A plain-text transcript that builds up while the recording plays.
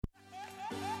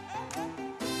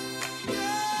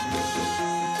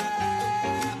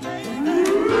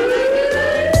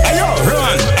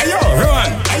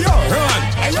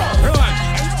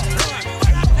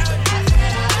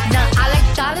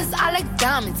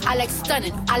I like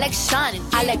stunning, I like shining,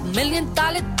 I like $1 million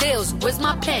deals. Where's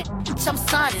my pen? I'm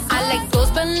signing. I like those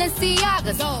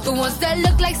Balenciagas, the ones that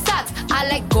look like socks. I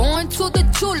like going to the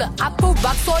Tula. I put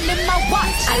rocks all in my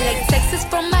watch. I like texts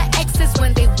from my exes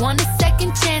when they want a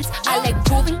second chance. I like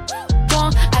proving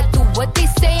wrong. I do what they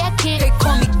say I can't. They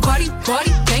call me Cardi,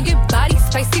 Cardi, banging body,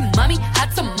 spicy mommy,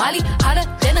 hot tamale, hotter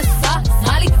than a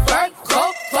Somali. Bird,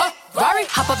 go, Ferrari,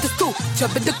 hop up the stoop,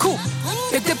 jump in the coupe,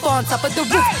 big dip on top of the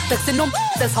roof, flexing them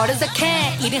as hard as I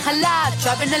can, eating halal,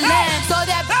 driving a lamb. So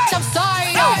that bitch, I'm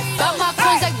sorry, yo. Got my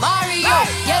coins like Mario,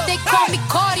 yeah they call me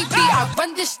Cardi B. I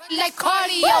run this shit like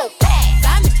cardio.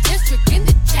 I'm the district in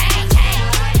the chain.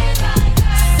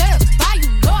 Certified,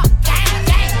 you know I'm gang,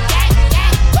 gang, gang,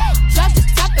 gang. Drop the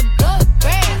top and blow the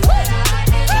brand.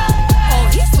 Oh,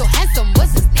 he's so handsome,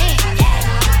 what's his name?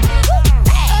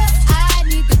 I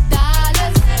need the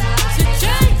dollars.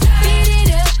 Beat it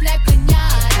up like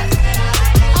piñata.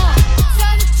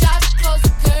 Tell the job to close the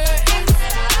curtains.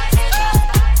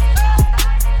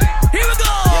 Here we go.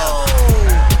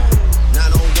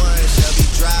 901 Shelby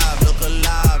Drive, look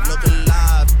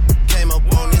alive. Came up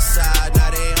on this side, now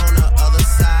they on the other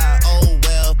side. Oh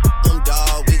well,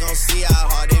 dog, we gon' see how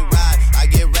hard they ride. I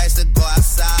get racks to go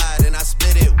outside, and I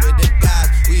split it with the guys.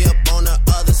 We up on the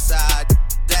other side,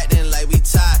 acting like we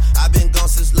tied. I've been gone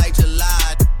since like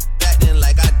July, acting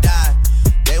like I died.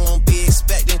 They won't be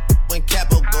expecting when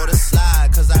Capo go to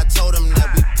slide, cause I told them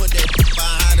that we put that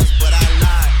behind us, but I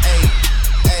lied.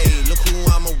 Hey, look who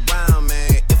I'm around,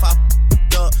 man. If I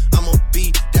up, I'ma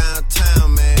be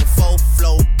downtown, man. Full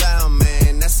flow down,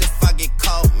 man. That's if I get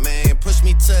caught, man. Push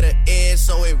me to the edge,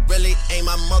 so it really ain't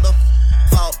my mother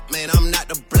fault, man. I'm not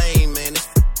to blame, man. This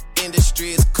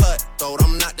industry is cutthroat,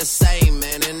 I'm not the same,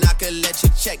 man. And I could let you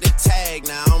check the tag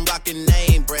now. I'm rocking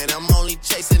name brand, I'm only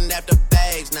chasing after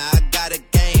bags now. I got a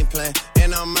game plan,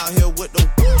 and I'm out here with the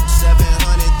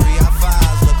 700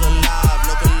 3i5s. Look alive.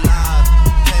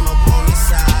 Came up on this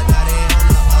side, now they on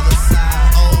the other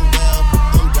side. Oh well,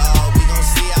 dog, we gon'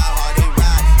 see how hard they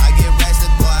ride. I get racks to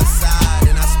go outside,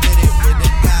 and I split it with the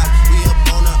guy. We up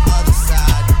on the other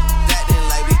side, acting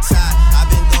like we tied. I've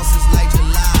been gone since like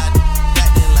July,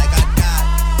 acting like I died.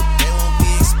 They won't be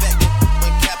expecting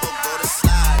when Capo go to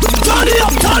slide. Turn it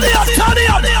up. Look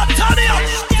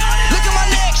at my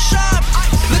legs shine,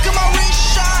 look at my wrist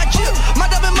shine, yeah. My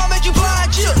diamond mom make you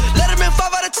blind, yeah. Let him in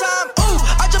 5 at a time, ooh.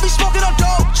 I just be smoking on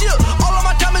dope, yeah. All of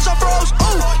my diamonds are froze,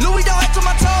 ooh. Louis down head to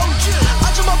my toes, yeah.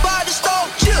 I just my body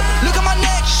stove, yeah. Look at my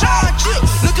neck shine, yeah.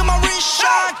 Look at my wrist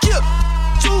shine, yeah.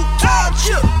 2 times,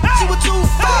 yeah. See what 2 5,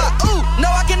 ooh. No,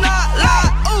 I cannot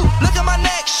lie, ooh. Look at my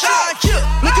neck shine, yeah.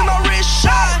 Look at my wrist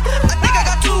shine. I think I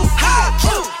got 2 high,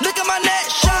 ooh. Look at my neck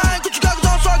shine. Gucci goggles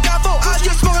on, so I got 4 eyes.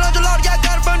 Just smoking on gelato, yeah.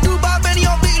 Got it from Dubai, Benny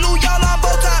on Big Lou, y'all on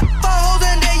both time. 4 hoes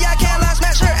in there, yeah. I can't lie,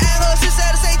 smash her and her sis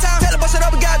at the same time. Tell her bust it up,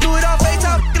 we gotta do it on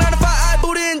FaceTime. Get on the 5-eye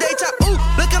booty in daytime, ooh.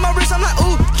 Look at my wrist, I'm like,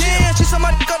 ooh, yeah. She saw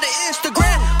my dick on the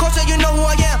Instagram. Coach said you know who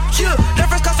I am, yeah. That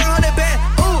first cost 100 band,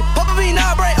 ooh. Hoping me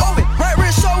now, brain open. Right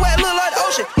wrist so wet, look like the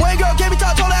ocean. One girl gave me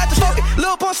talk, told her I had to smoke it.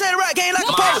 Lil' Pump said it right, game like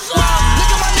a poet.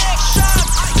 Look at my neck shine,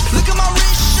 look at my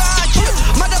wrist shine, yeah.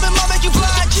 My diamond mom make you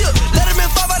blind, yeah. Let him in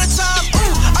 5 at a time,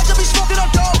 ooh. I just be smoking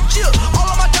on dope, yeah. All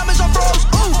of my diamonds are froze,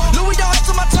 ooh. Louis down head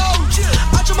to my toes, yeah.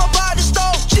 I just my body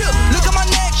stove, yeah. Look at my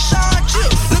neck shine, yeah.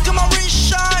 Look at my wrist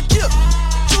shine, yeah.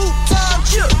 2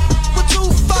 times, yeah. With 2 5,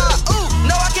 ooh.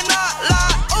 No, I cannot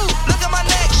lie, ooh. Look at my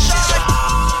neck shine.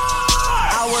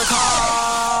 I work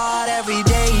hard every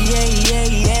day, yeah.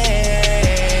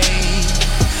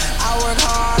 I work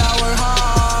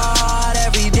hard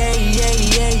every day, yeah.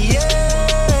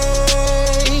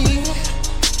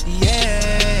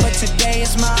 But today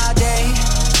is my day,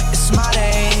 it's my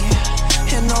day.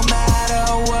 And no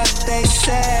matter what they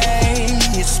say,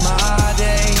 it's my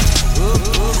day.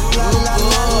 La la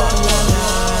la la la la,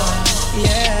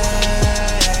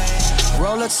 yeah.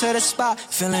 Roll up to the spot,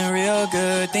 feeling real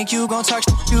good. Think you gon' talk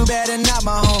shit, you better not,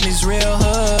 my homies real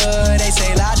hood. They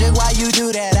say, Logic, why you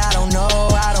do that? I don't know.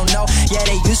 Yeah,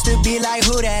 they used to be like,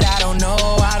 who that? I don't know.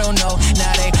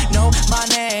 Now they know my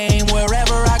name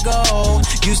wherever I go.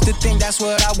 Used to think that's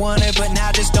what I wanted, but now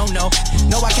just don't know.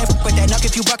 No, I can't f with that. Nuck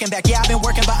if you bucking back. Yeah, I've been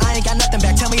working, but I ain't got nothing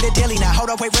back. Tell me the dilly now. Hold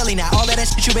up, wait, really now. All of that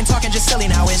shit you been talking just silly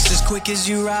now. It's as quick as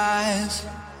you rise,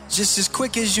 just as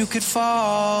quick as you could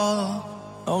fall.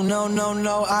 Oh no,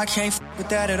 I can't f with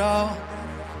that at all.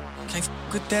 Can't f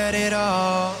with that at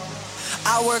all.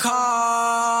 I work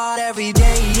hard every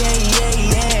day, yeah.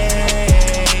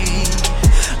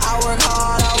 I work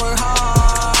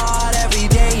hard every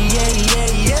day, yeah.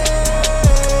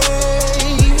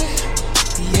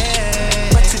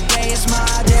 But today is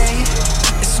my day,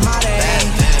 it's my day.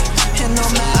 And no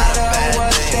matter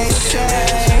what they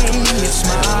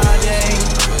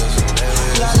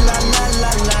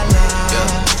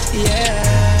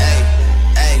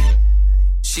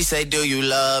She say, do you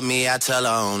love me? I tell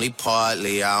her only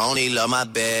partly. I only love my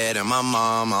bed and my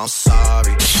mom. I'm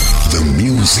sorry. The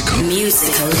musical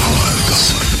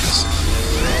podcast.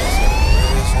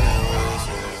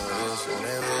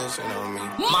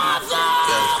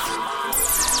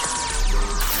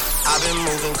 I've been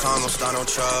moving calm, don't start no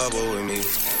trouble with me.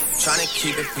 Trying to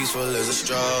keep it peaceful is a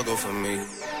struggle for me.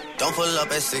 Don't pull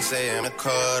up at 6 a.m. to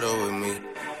cuddle with me.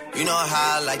 You know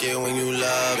how I like it when you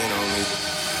loving on me.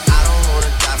 I don't wanna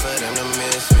die for them to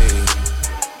miss me.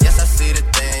 Yes, I see the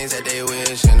things that they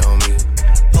wishing on me.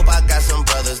 Hope I got some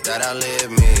brothers that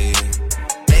outlive me.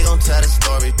 They gon' tell the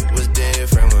story was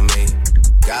different with me.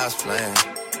 God's plan,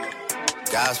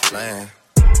 God's plan.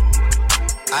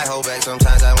 I hold back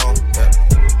sometimes I won't, yeah.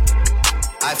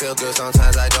 I feel good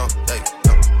sometimes I don't, hey,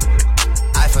 no.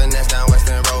 I finesse down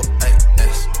Western Road, hey,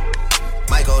 yes.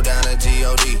 Might go down to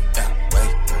G.O.D., yeah, wait.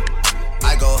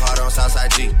 I go hard on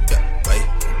Southside G, yeah, wait.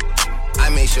 I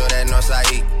make sure that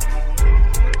Northside E.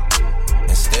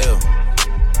 And still,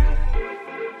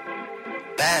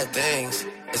 bad things.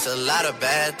 It's a lot of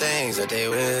bad things that they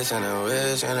wish and they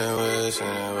wish and they wish and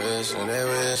they wish and they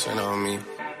wishing on me.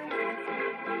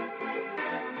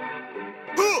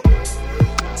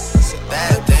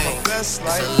 Bad things. It's a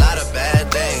lot of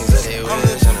bad things that they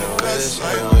wish and they wish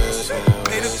and they wish and they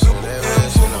wish and they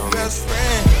wishing on me.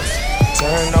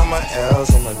 Turned on my L's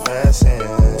and my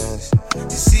blessings. You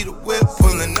see the whip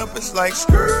pulling up, it's like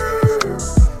skirt.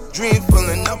 Dream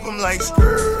pulling up, I'm like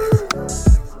skirt.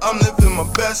 I'm living my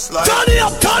best life. Turn it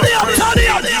up, turn it up, turn it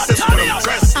up, turn it up.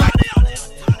 I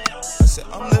said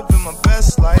I'm living my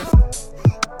best life.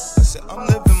 I said I'm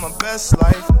living my best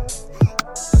life.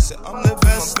 I said I'm living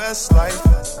my best life. I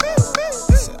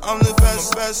said I'm living my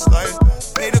best life.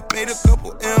 Made a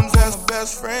couple M's as my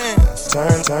best friends.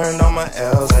 Turned on my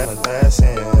L's and my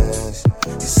blessings.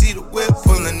 You see the whip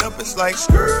pulling up, it's like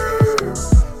skirt.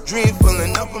 Dream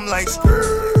pulling up, I'm like skirt.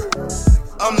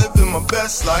 I'm living my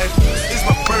best life. It's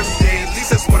my birthday, at least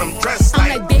that's what I'm dressed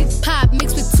like. I'm like Big Pop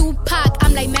mixed with Tupac.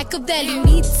 I'm like Machiavelli.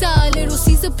 Pizza, Little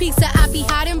Caesar pizza. I be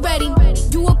hot and ready.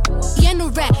 You a and a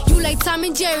rat. You like Tom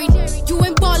and Jerry. You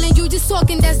ain't ballin', you just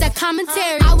talking. That's that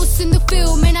commentary. I was in the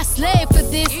field, man, I slaved for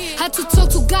this. Had to talk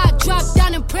to God, drop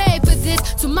down and pray for this.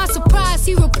 To my surprise,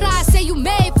 he replied, say you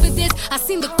made for this. I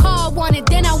seen the car, wanted,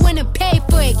 then I went and paid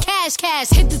for it. Cash,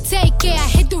 hit the take it. I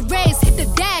hit the raise, hit the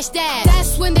dash.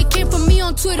 That's when they came for me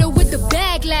on Twitter with the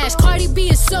backlash. Cardi B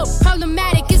is so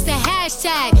problematic, it's the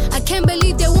hashtag. I can't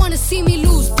believe they wanna see me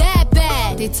lose that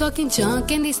bad. They talking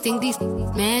junk and they think these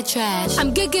mad trash.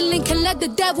 I'm giggling, can let the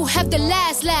devil have the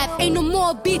last laugh. Ain't no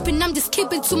more beefing, I'm just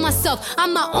keeping to myself.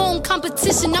 I'm my own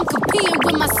competition, I'm competing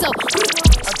with myself.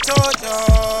 I told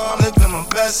y'all I'm living my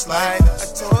best life. I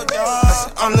told y'all I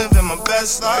said I'm living my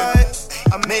best life.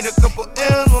 I made a couple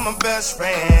L's with my best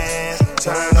friends.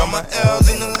 Turned all my L's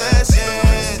into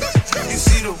lessons. You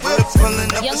see the whip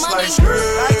pulling up, it's like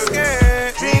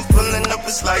skirt. Dreams pulling up,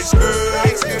 it's like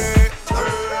skirt.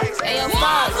 Yeah.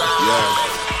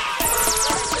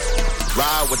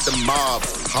 Ride with the mob,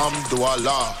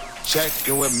 Hamdulillah. Check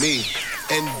in with me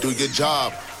and do your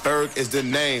job. Berg is the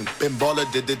name, Ben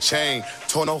Baller did the chain.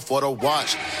 Tono for the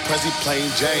watch, Prezi plain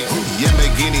Jane.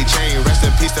 Yamagini chain, rest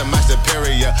in peace to my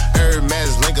superior.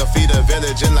 Hermes Linga feed a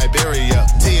village in Liberia.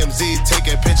 TMZ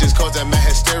taking pictures causing my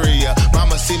hysteria.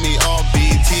 Mama see me on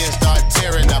BT and start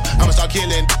tearing up. I'ma start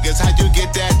killing niggas, how you get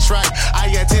that tripe?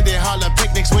 I attended Harlem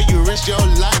picnics where you risk your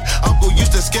life. Uncle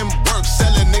used to skim work,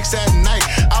 selling nicks at night.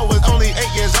 I was only 8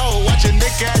 years old, watching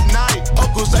Nick at night.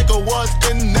 Uncle Psycho was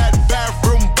in that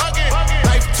bathroom bucket.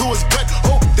 Knife to his gut,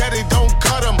 hope daddy don't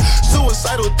cut him.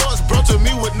 Suicidal thoughts brought to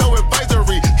me with no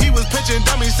advisory. He was pitching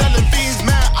dummies, selling fiends,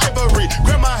 mad ivory.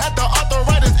 Grandma had the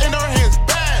arthritis in her hands,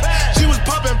 bad. She was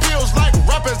popping pills like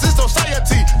rappers in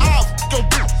society. I'll f*** your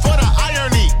bitch for the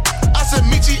irony. I said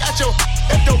meet you at your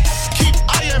if your keep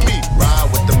eyeing me.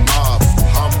 Ride with the mob,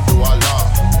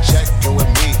 Hamdulillah. Check in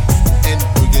with me and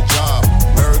do your job.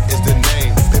 Berg is the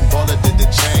name, Ben Baller did the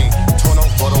chain. Tono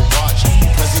for the watch,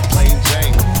 Prezi plain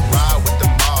Jane. Ride with the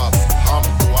mob,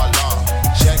 Hamdulillah.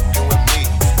 Check in with me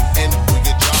and do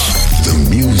your job. The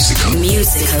musical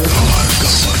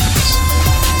podcast.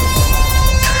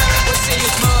 What's in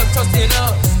your mug, toast it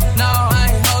up. No, I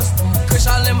ain't hosting. Kush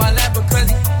all in my lap because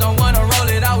he don't wanna roll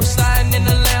it. I was sliding in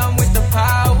the lamb with the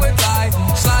power glide.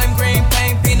 Slime green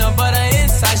paint, peanut butter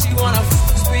inside. She wanna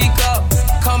speak up,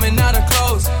 coming out of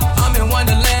clothes. I'm in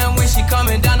Wonderland when she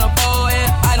coming down the pole.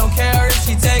 And I don't care if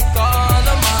she take all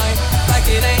of mine. Like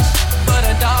it ain't but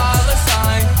a dollar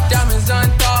sign. Diamonds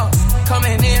unthought,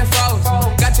 coming in froze.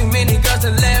 Got too many girls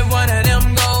to let one of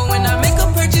them go. When I make a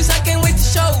purchase, I can't wait to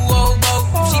show. Whoa,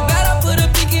 whoa. She better put a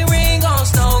pinky ring on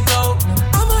snow globe.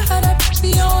 I'ma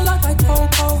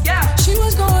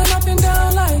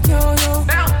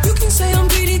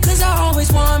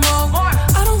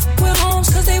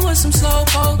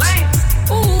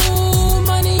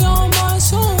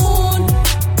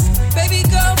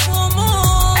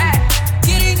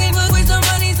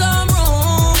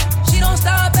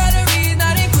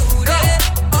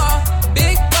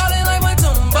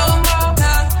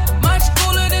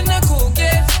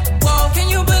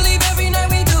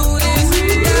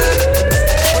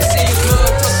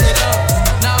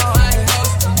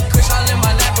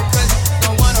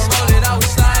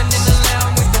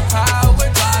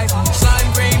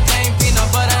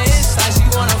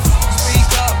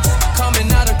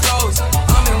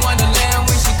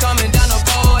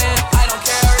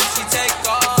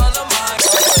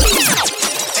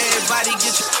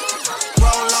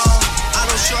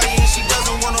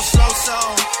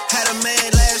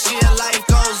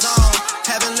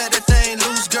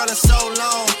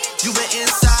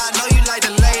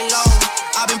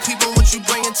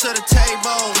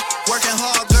payroll. Working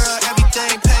hard, girl,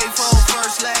 everything paid for.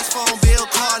 First, last phone bill,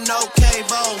 car, no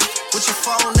cable. With your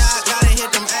phone out, gotta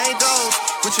hit them angles.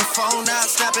 With your phone out,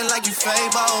 snapping like you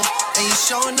Fable. And you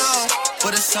showing off,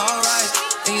 but it's alright.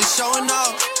 And you showing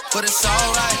off, but it's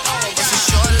alright. It's a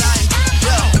short life,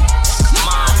 yeah.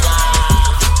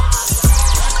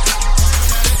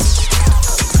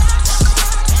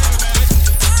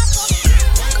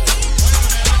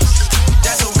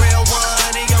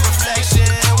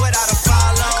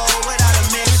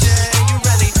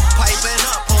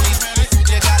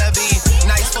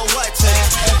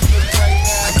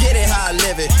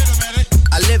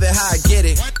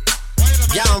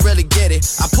 Y'all don't really get it.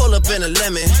 I pull up in a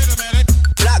lemon.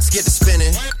 Blocks get to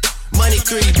spinning. Money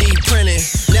 3D printing.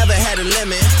 Never had a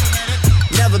limit.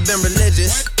 Never been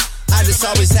religious. I just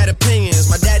always had opinions.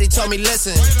 My daddy told me,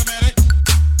 listen,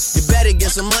 you better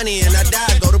get some money and I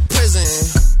die, go to prison.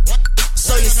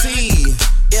 So you see,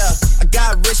 yeah, I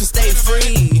got rich and stayed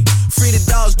free. Free the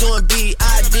dogs doing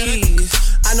BIDs.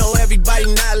 I know everybody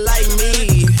not like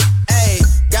me. Ayy,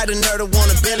 got the nerve to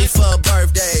want a Billy for a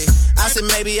birthday. I said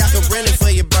maybe I could rent it for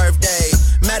your birthday.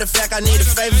 Matter of fact, I need a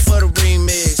favor for the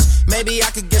remix. Maybe I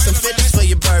could get some 50s for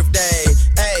your birthday.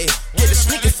 Ayy, hit the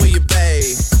sneakers for your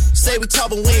babe. Say we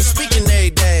talk, but we ain't speaking every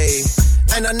day.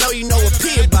 And I know you know what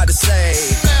P about to say.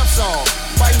 Damn song,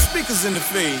 fighting speakers in the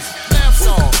face. Damn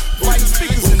song, fighting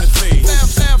speakers in the face.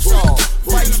 Damn song,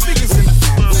 fighting speakers in the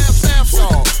face. Damn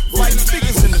song, fighting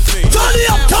speakers in the face. Turn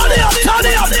it up, turn it up, turn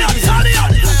it up, turn it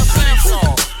up. Damn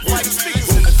song, fighting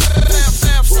speakers in the face.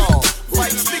 Damn song,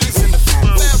 fighting speakers in the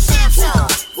face. Damn song,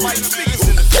 fighting speakers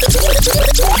in the face.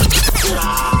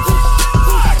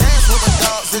 Dance with the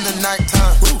dogs in the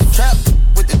nighttime. Trap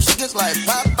with the chickens like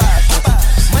Popeye.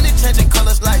 Money changing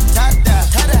colors like Tada.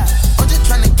 I'm just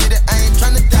tryna get it, I ain't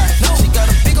tryna die. She got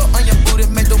a big ol' on your booty,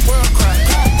 make the world cry.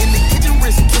 In the kitchen,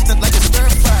 wrist kissing like a stir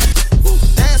fry.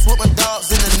 Dance with my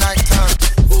dogs in the nighttime.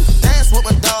 Dance with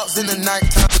my dogs in the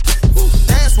nighttime.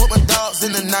 Dance with my dogs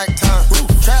in the nighttime.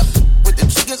 Trap with the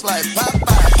chickens like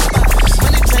Popeye.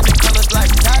 Money changing colors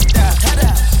like Tada.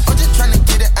 I'm just tryna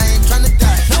get it, I ain't tryna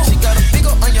die. She got a big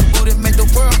ol' on your booty, make the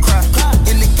world cry.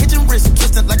 In the kitchen, wrist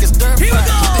kissing like a stir fry.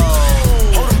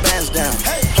 Hold them bands down,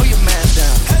 hold your mans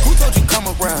down. Who told you come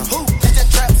around? It's that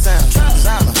trap sound.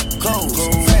 Designer, clothes,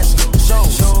 fashion,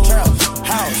 shows, trap,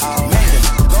 house, man,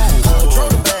 gold. Control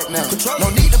the bag now, no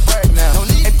need to brag now.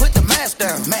 Hey, put the mask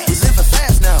down, we living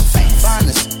fast now.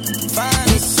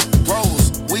 Finest,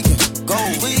 rose, we can go,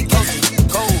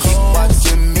 coast, keep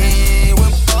watching me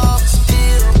when Bob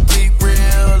still be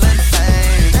real and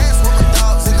fame. Dance with my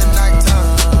dogs in the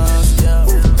nighttime.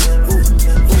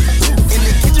 In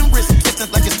the kitchen, wrist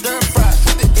kissing like a stir fry.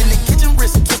 In the kitchen,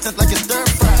 wrist kissing like a stir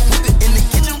fry. In the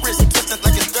kitchen, wrist kissing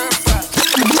like a stir fry.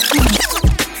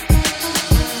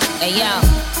 Hey yo,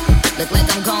 look like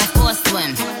I'm going for a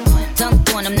swim.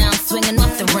 Dunked on him, now I'm swinging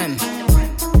off the rim.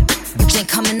 Bitch ain't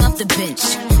coming off the bench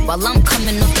while I'm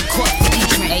coming off the court for the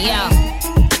drink. Hey yo,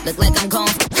 look like I'm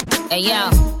going. Hey yo,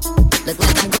 look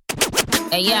like I'm.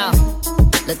 Hey yo,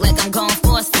 look like I'm going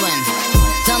for a swim.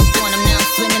 Dunked on him, now I'm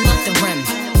swinging off the rim.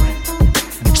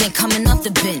 Bitch ain't coming off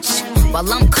the bench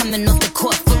while I'm coming off the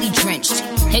court fully drenched.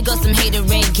 Here goes some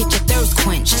haterade, get your thirst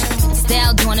quenched.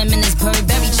 Style doing him in this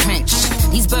Burberry trench.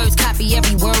 These birds copy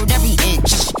every word, every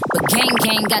inch. But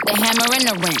gang got the hammer and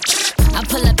the wrench. I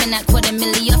pull up in that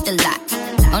 $250,000 off the lot.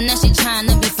 Oh, now she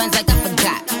tryna be friends like I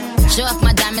forgot. Show off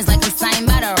my diamonds like I'm signed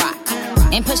by the rock.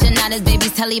 Ain't pushing out his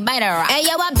baby's telly by the rock. Hey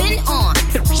yo, I been on,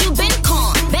 you been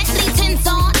con. Bentley tints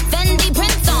on, Fendi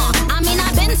prints on. I mean I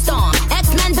been storm,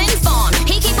 X-Men been formed.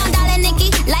 He keep on dialing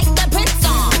Nicki like the Prince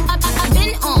song. I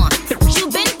been on, you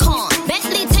been con.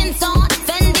 Bentley tints on,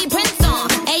 Fendi prints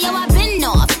on. Hey yo, I been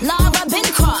off, Laura been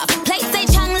Croft. Play say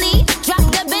Chung Lee, drop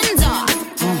the bins off.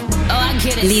 Oh, I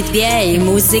get it. L'idea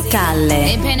musicale.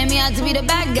 They painted me out to be the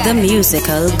bad guy. The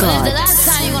musical When's the gods. last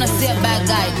time you gonna see a bad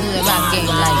guy do the rap game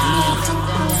like me?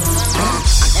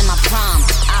 In my prime,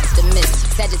 optimist,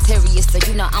 Sagittarius, so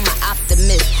you know I'm an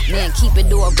optimist. Man, keep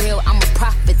it all real, I'm a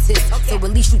prophetess. So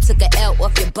at least you took a L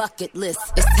off your bucket list.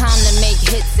 It's time to make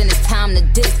hits and it's time to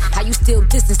diss. How you still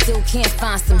diss and still can't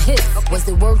find some hits? Was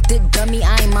it worth it, dummy?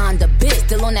 I ain't mind a bit.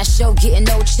 Still on that show, getting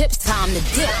no chips, time to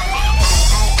dip.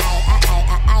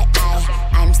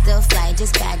 I'm still fly,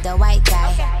 just bagged a white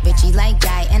guy. Richie like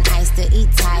guy and ice to eat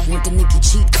Thai. Want the Nicki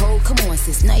cheat code? Come on,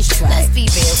 sis, nice try. Let's be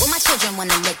real, well, my children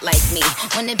wanna look like me.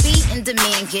 Wanna be in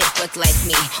demand, get booked like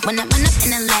me. Wanna run up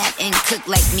in the lab and cook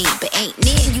like me. But ain't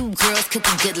near you girls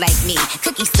cooking good like me.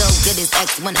 Cookie so good his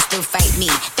ex wanna still fight me.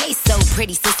 Face so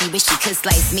pretty, sissy wish she could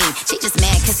slice me. She just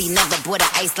mad cause he never bought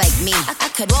her ice like me. I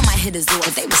cut all my hitters off,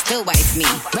 but they would still wife me.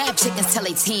 Rap chickens tell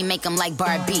they team make them like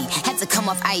Barbie. Had to come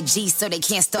off IG so they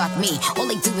can't stalk me. All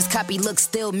they do is copy, look,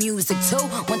 still music too.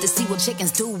 Want to see what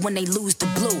chickens do when they lose the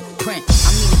blueprint.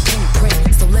 I mean a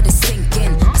blueprint, so let it sink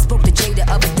in. I spoke to Jay the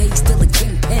other day, he's still a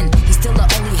kingpin. He's still the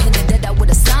only hitter that I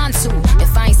would've signed to.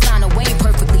 If I ain't signed away,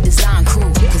 perfectly designed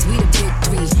crew. Cause we the big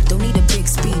three, don't need a big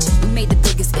speech. We made the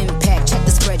biggest impact, check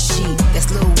the spreadsheet. That's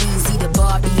Lil Weezy, the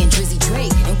Barbie, and Drizzy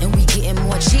Drake. And we getting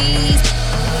more cheese.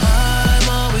 I'm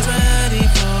always ready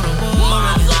for a war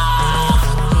again.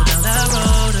 Go down that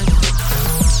road again.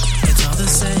 It's all the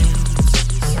same.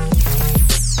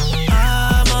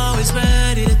 I'm always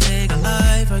ready to take a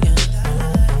life again.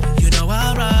 You know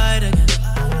I'll ride again.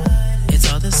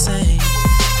 It's all the same.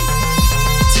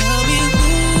 Tell me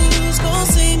who's gonna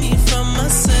save me from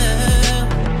myself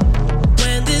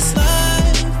when this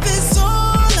life is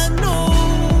all I know.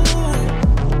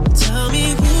 Tell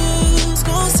me who's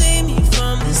gonna save me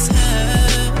from this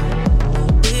hell.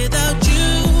 Without you,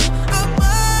 I'm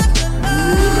not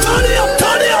alive. Turn it up,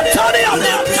 turn it up, turn it up,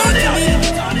 turn it up.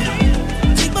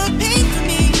 Take my pain for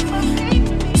me,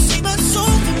 save my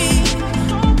soul for me.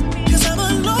 Cause I'm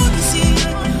alone, you see.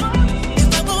 If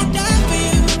I'm gon' die for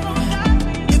you,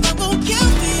 if I'm gon' kill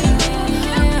for you,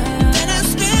 then I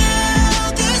spill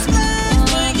this blood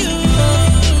for you.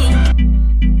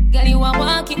 Girl, you a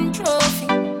walking trophy.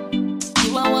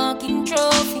 You a walking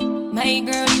trophy. My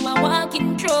girl, you a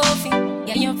walking trophy.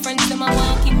 Yeah, your friends, them a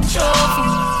walking trophy.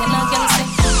 Then I can say,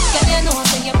 girl, you know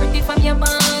say you're pretty from your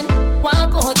band.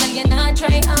 Walk out and you not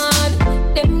try hard.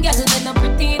 Them girls, they not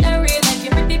pretty in a real life.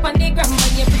 You're pretty on the gram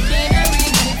and you're pretty in a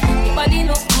real life. Your body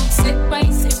look good, set by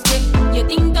set. You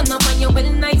think done up and you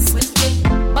well nice with it.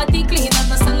 Body clean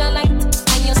and a cellulite.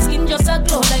 And your skin just a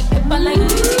glow like pepper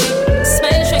light.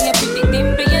 Smile, show you pretty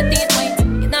dimple, your teeth white.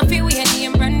 You not feel weird,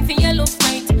 name brand for your look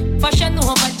right. Fashion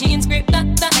over jeans, grip that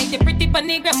like the pretty on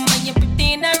the gram and you're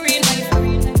pretty in a real life.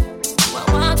 You a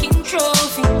walking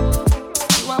trophy.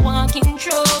 You a walking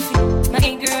trophy. My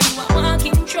girl, you a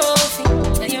walking trophy.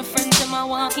 Tell your friends I'm a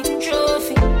walking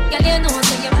trophy. Girl, you know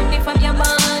say you're pretty from your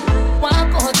band. Walk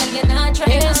out and you not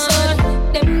try hard.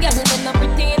 Them girls they not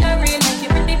pretty in a real life.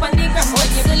 You're pretty on the gram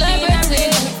and you're pretty in a real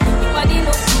life. Your body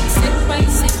looks set by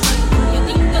set. You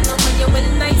think you know when you're well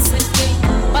nice with it.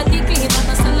 Body clean and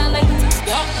a cellulite.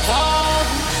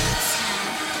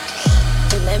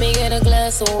 Let me get a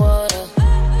glass of water.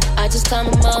 I just climb a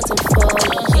mountain for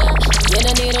you. You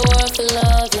don't need a word for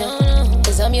love, yeah.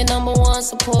 Cause I'm your number one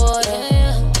supporter.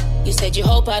 You said you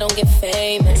hope I don't get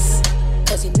famous.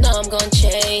 Cause you know I'm gonna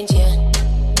change, yeah.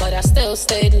 But I still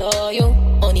stayed loyal.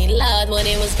 Only lied when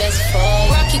it was best for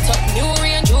you. Rock it up, new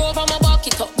Range Rover, I'ma walk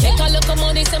it up. Take a look at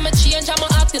money, say me change, I'ma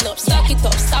acting up. Stack it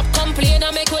up, stop complaining,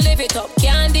 I make we live it up.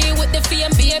 Can't deal with the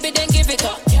fame, baby, then give it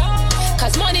up.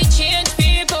 Cause money change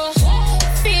people.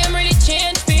 Fame really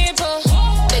change people.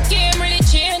 The game really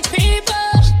change people.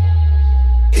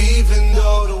 Even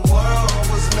though the world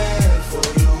was meant for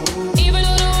you, Even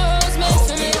though the world's meant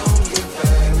for me, don't get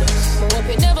famous. I hope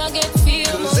you never get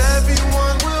famous. Cause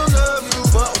everyone will love you,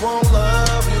 but won't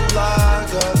love you like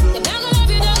I do. They're not gonna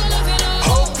love you, not gonna love you, no.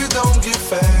 Hope you don't get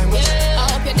famous. Yeah, I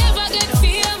hope you never get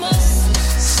famous.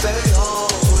 Stay home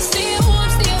with me. Stay home,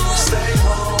 stay home. Stay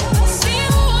home with me. Stay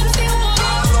home, stay home.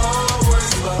 I'll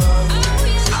always love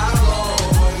you. I'll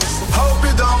always. Hope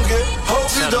you don't get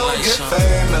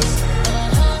famous.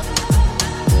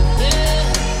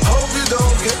 Hope you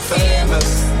don't get famous.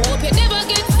 Hope you never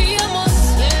get famous.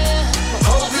 Yeah.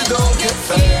 Hope you don't get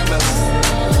famous.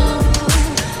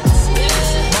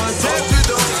 Hope you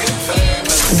don't get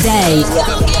famous. Day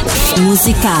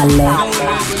musicale.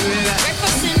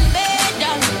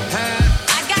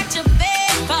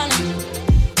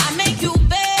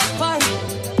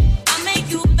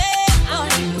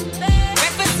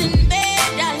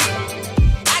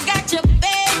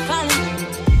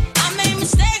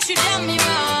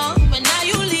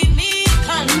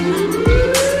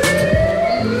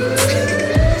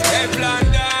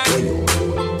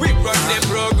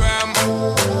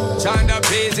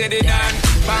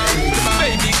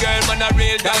 Baby girl, man a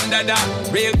real dandada,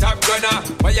 real top gunner.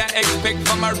 What you expect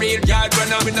from a real yard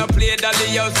runner? We no play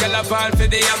dolly house, girl a fall for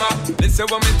the hammer.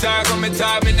 Listen when me talk, me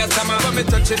in the summer. When me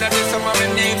touching at the summer, me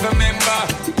need remember.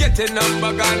 Getting up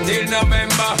back until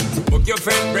November. Book your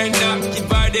friend Brenda,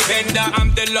 keep her the vendor.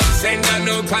 I'm the love sender,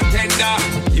 no contender.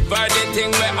 Keep her the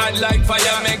thing where I like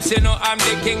fire makes you know I'm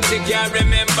the king, she can't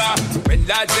remember. When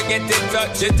lads you get it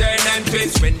touch, you turn and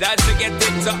twist. When lads you get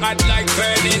it so hot like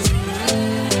furnace.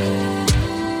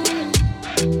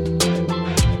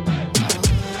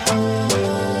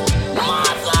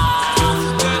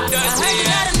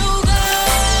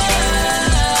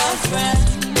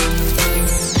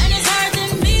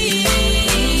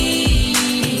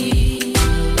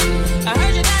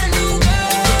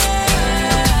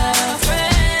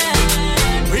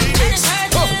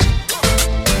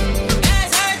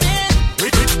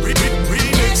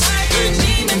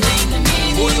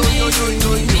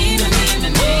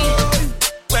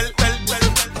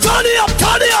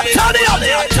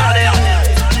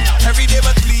 Every day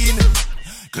but clean,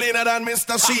 cleaner than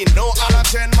Mr. Sheen. No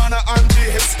allergen, man,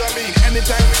 anti-histamine.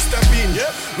 Anytime Mr. Bean,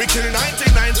 yeah, we kill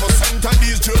 99% of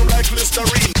these germs like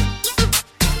Listerine.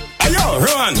 Ayo,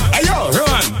 run! Ayo,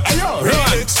 run! Ayo,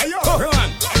 run! Ayo, run!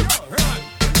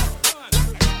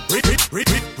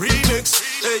 Remix.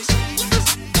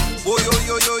 Oh, yo,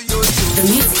 yo, yo, yo, yo. The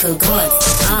musical gods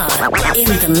are in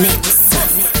the mix.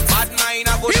 Bad mind, I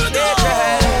go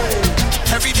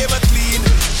every day but clean,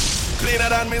 cleaner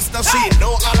than Mr. Sheen.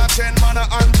 No allergen, man,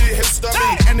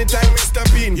 anti-histamine. Anytime Mr.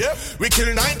 Bean, yeah, we kill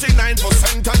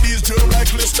 99% of these germs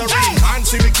like Listerine. And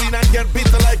see we clean and get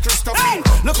bitter like Christophine.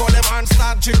 Look how them hands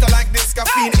start jitter like this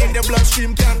caffeine. In the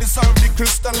bloodstream can dissolve the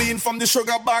crystalline from the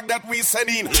sugar bag that we send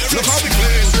in. Look how we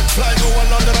clean, fly over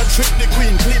London and trick the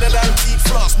queen. Cleaner than teeth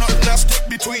floss, nothing that stick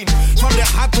between. From the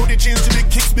hat to the jeans to the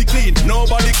kicks be clean.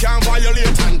 Nobody can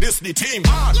violate and this the team.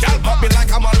 Girl pop me like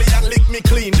a Molly and lick me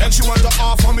clean. Then she want to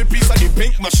offer me piece of the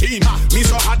pink machine. Me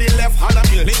so had the left hand and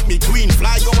me link me queen.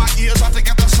 Fly over ears and to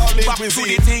get a solid back cuisine.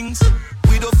 To the things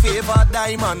we do favor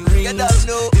diamond rings. You don't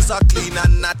know it's a clean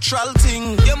and natural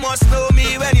thing. You must know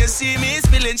me when you see me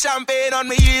spilling champagne on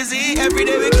me easy. Every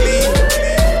day we clean,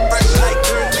 fresh like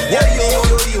dirt. Yeah, yo.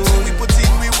 We put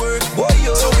in we work,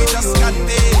 so we just got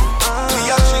paid. We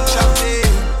a drink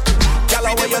champagne.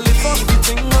 Gala where you live up,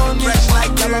 fresh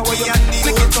like dirt. We and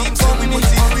the whole team, so we put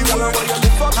in we work.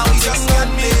 Now we just got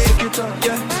paid.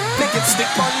 Yeah, make it stick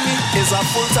on me. It's a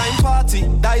full-time party,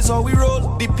 that is how we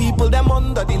roll. The people them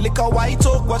under the liquor white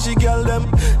oak. Watch the girl them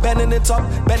bending it up.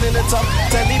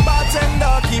 Tell the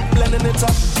bartender keep blending it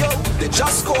up. Yo, they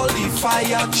just call the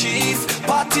fire chief.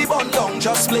 Party bun down,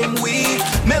 just blame weed.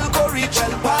 Milk or reach,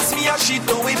 well pass me a sheet.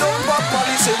 No, we don't pop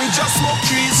policy, we just smoke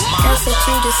trees. Guess that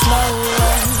you the slow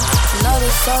one. Know the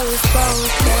soul is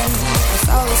broken. It's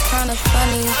always kind of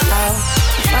funny how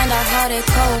you find out how they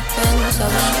coping. So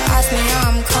when you ask me how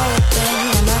I'm coping,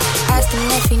 and I asked him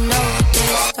if he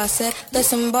noticed, I said,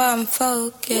 listen boy, I'm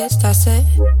focused. I said,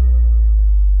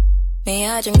 me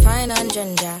I drink pine and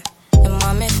ginger. And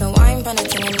mom if you wine pan a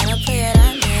thing, and then I play it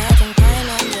at me. I drink pine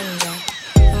and ginger.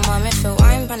 And mom if you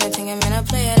wine pan a thing, and then I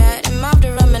play it at him. Off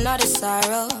the rum and all the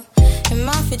sorrow. And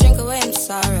mouth you drink away him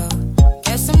sorrow.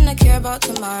 Guess I'm not care about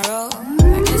tomorrow.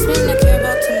 I guess me not care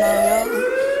about tomorrow.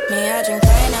 Me I drink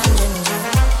pine and ginger.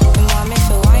 And mom if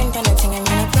you wine pan a thing, and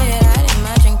then I play it at him.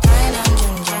 I drink pine and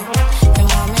ginger. And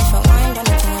mom if you wine pan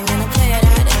a thing, and then I play it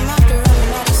at him. Off the rum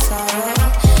and all the sorrow.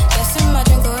 Guess I'm not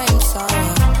drink away him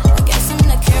sorrow. I guess I'm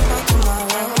not care about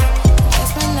tomorrow. I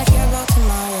guess me not care about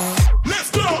tomorrow.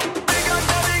 Let's go.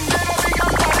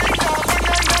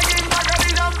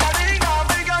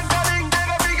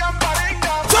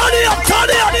 Turn it up.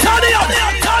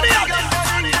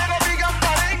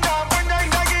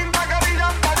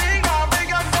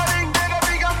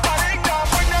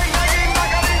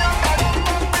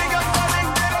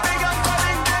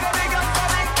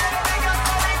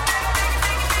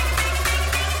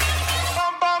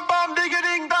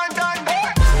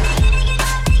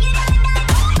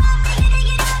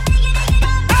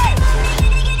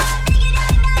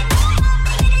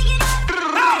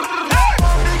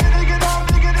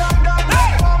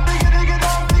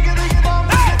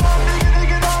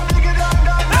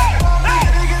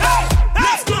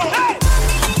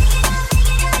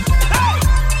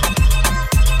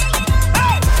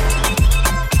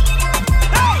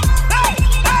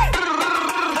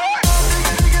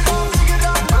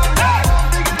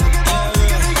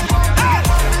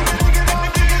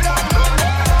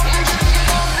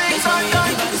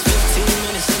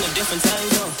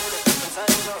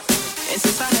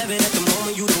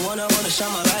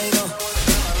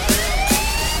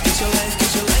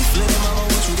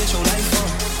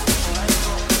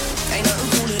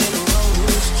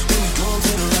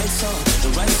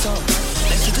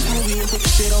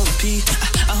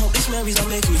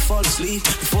 making me fall asleep.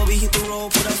 Before we hit the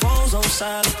road, put our phones on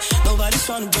silent. Nobody's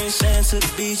trying to bring sand to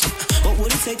the beach. What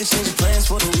would it take to change the plans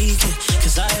for the weekend?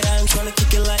 Cause I'm trying to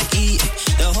kick it like E.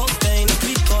 The whole thing, the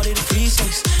pre-party, the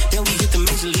pre-sex. Then we hit the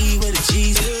major league with the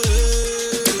G's.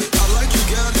 I like you,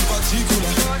 girl, in particular.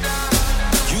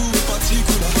 You in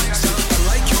particular. I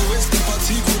like your waist in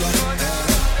particular.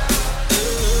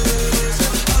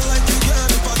 I like you, girl,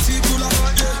 in particular.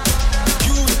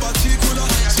 You in particular.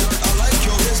 I like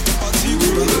your waist in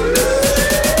particular.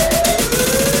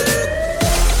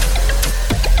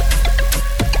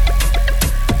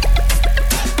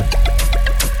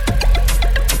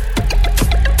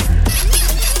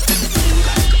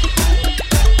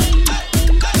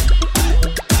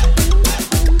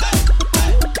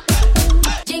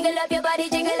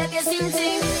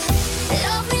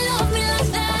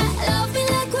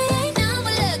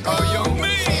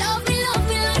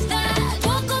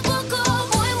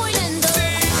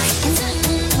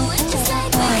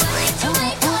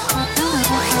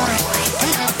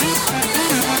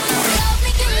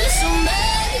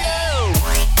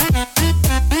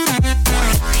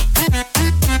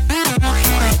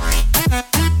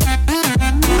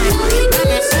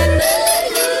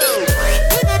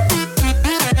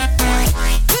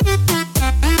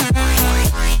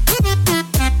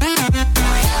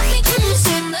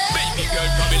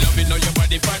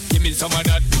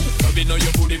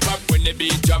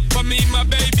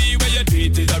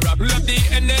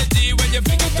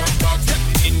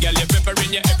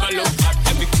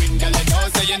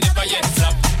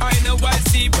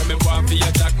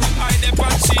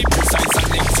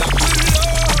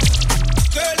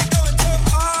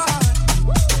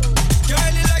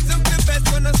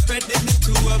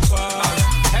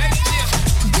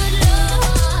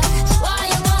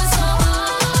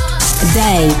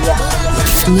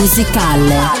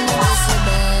 Musicale.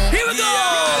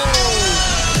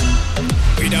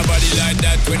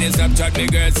 When you Snapchat me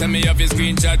girl, send me off your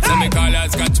screenshot. Send me call her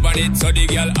scotch bonnet. So the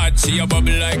girl hot, she a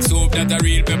bubble like soup. That a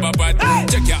real pepper pot.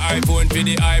 Check your iPhone for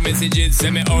the iMessages.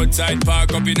 Send me outside,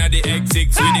 park up in the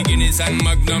X6 with the Guinness and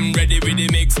Magnum ready with the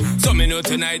mix. So me know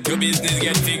tonight your business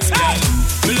get fixed, girl.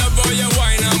 Me love how you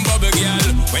wine and bubble, girl.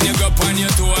 When you go on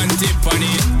your toe and tip on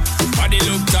it. Body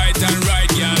look tight and right,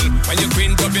 girl. When you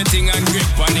print up your thing and grip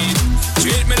on it.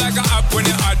 Treat me like a app when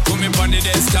you hot. Put me on the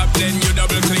desktop, then you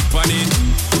double click on it.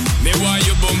 Me want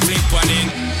you boom flick on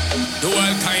it. Do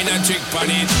all kind of trick on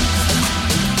it.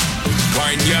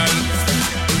 Wine girl,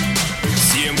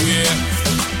 same way.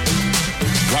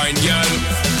 Wine girl,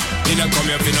 didn't come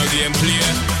here for no game play.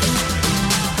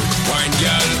 Wine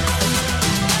girl,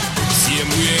 same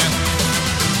way.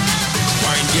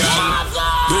 Wine girl,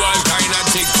 do all kind of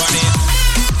trick on it.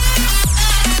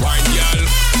 Wine girl,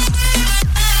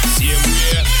 same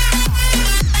way.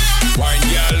 Wine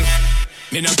girl.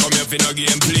 Me not come here for no game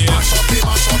play. Mash up the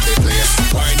place.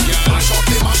 Wine girl. Mash up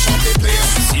the place.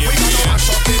 See we gonna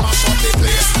mash up the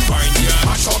place. Wine girl.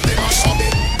 Mash up the place.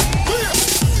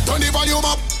 Turn the volume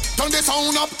up, turn the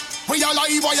sound up. We are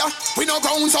live wire, we no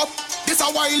grounds up. This a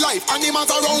wildlife,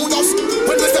 animals around us.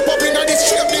 When we step up in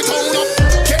this shape, the town up.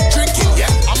 Get drinking,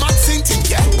 yeah. I'm at sinting,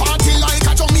 yeah. Party like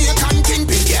a Jamaican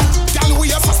kingpin, yeah. Girl,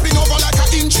 we have to spin over like a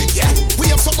engine, yeah.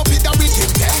 We have some up with the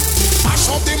rhythm, yeah.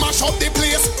 Mash up the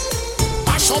place.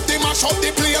 Mash up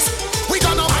the place. We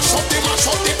gonna mash up the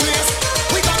place.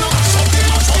 We gonna mash up the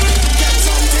get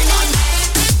something on.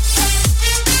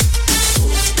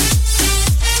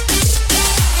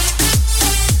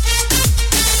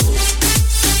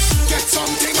 Get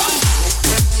something on.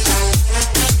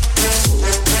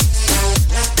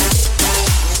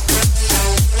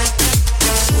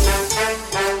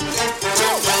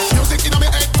 Music in my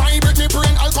head, vibrate me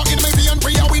brain, alcohol in my vein,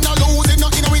 prayer we not losing,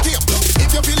 not in our tape.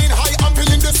 If you're feeling high, I'm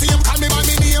feeling the same. Call me by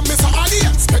my name, Mr.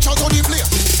 Alliance. Stretch out on the flame.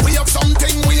 We have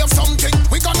something.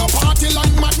 We gonna party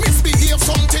like mad, misbehave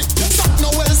something. Stop no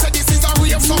well said this is a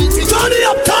rave something. Turn it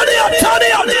up.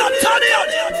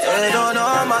 They don't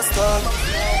know my stuff.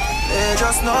 They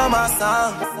just know my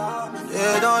sound.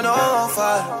 They don't know how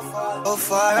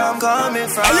far I'm coming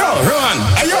from. Ayo, run.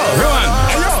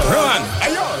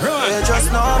 They just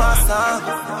know my sound.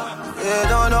 They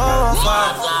don't know how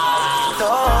far.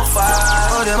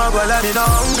 Oh, them a go like me not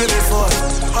hungry before.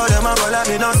 Oh, them a go like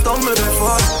me not stumble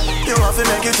before. You have to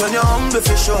make it when you're humble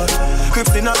for sure.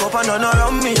 Crips in a cup and none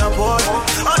around me a pour.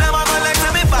 Oh, them a go like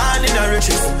me born in the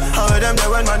riches. How them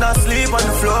there when man asleep on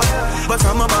the floor. But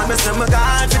from a man, me say me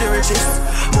God for the riches.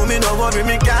 Mommy no worry,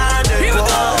 me God they go.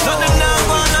 No, them now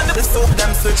go on the soap,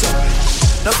 them switch up.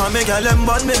 No come me girl, them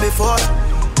born me before.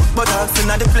 But I've seen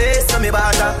at the place, so me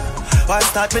bother. Why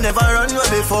start me never run away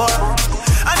before.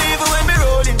 And even when me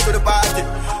roll into the party,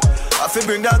 I want to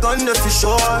bring that gun to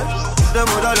shore. Them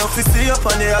woulda love to see up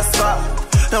on the asphalt.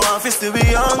 They want to still be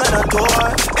young and a toy.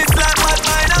 It's like mad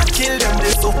mind and kill them,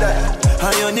 they so there.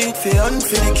 And you need for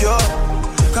the cure.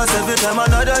 Cause every time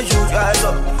another you rise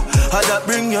up, I that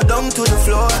bring you down to the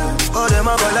floor. Oh, them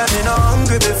a go let me not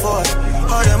hungry before.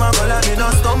 Oh, them a go let me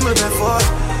not stumble before.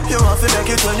 You want to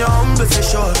make it when you're humble for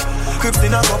sure. Crips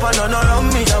in a cup and none around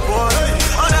me a boy.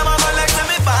 Oh, them a go like to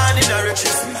me born in the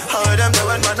riches. How them do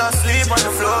when man not sleep on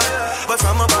the floor. But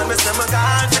from a band, me say me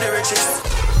gone to the riches.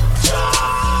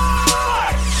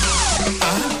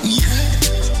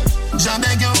 Jah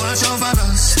beg you watch over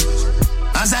us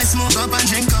as I smoke up and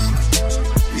drink up.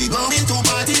 We going to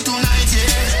party tonight,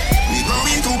 yeah. We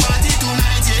going to party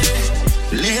tonight,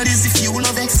 yeah. Ladies, if you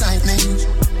love excitement,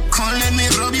 come let me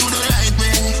rub you the right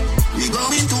way. We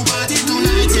going to party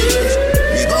tonight,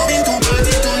 yeah. We going to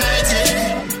party tonight,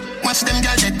 yeah. Watch them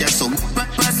girls get there so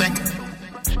perfect.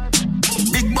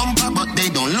 Big bumper, but they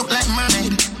don't look like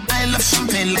mermaid. I love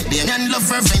champagne like they and love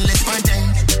fervent. Let's party.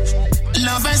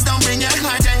 Lovers don't bring your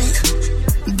heartache.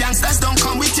 Gangsters don't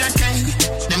come with your cake.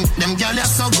 Them girls are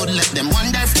so good, let them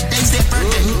wonder if things they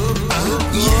birthday.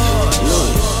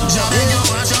 Jump in your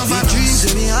watch over dreams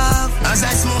me have. As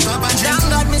I smoke up and drink.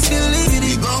 Thank God me still living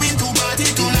it. We going to party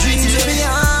tonight.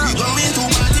 Yeah. We going to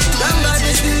party tonight. Thank God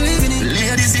me still living it.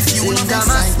 Ladies, if you love the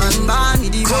man,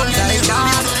 call me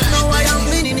God. Know I am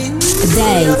winning it.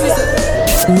 Dave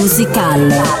Musical.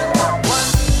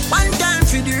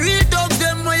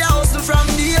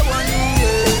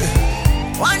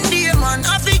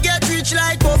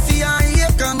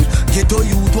 Ghetto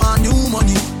youth want new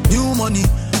money, new money.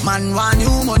 Man want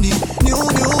new money, new.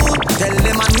 Tell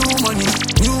them a new money,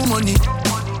 new money,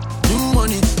 new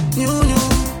money, new.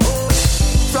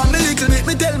 From me little bit,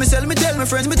 me tell myself, me tell my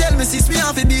friends, me tell me sis, me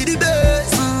have to be the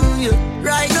best. Yeah.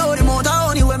 Right now the amount of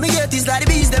honey when me get is like the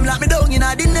bees, them lock me down in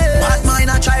a the net. Bad mind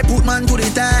I try put man to the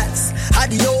test.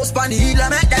 Had the house pan the hill, I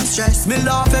make them stress. Me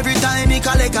laugh every time me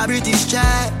collect a British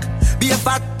check. Be a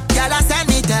fat girl, I send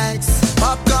me text.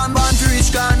 Popcorn born to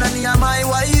rich can and me and my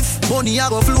wife. Money I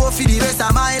go flow for the rest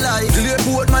of my life. Clear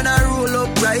boat man I roll up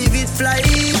private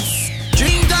flights.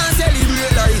 Drink and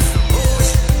celebrate life.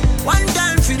 One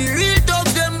time for the real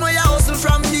dogs, them way I hustle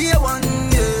from day one,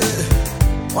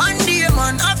 yeah. One day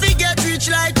man, I forget rich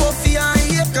like coffee and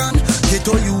bacon.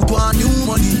 Ghetto youth want new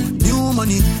money, new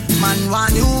money. Man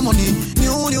want new money,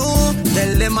 new.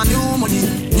 Tell them a new money,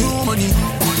 new money.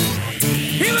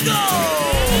 Here we go!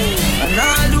 And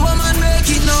all the woman make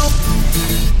it now.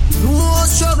 Know how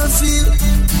struggle feel.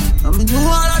 I mean know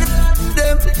all of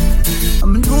them. I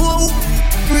mean know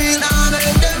real and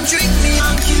let them trick me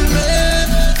and kill me.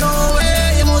 No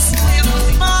way you must be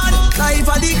mad. Life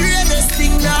are the greatest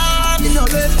thing that me no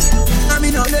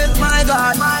let my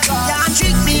God. Can't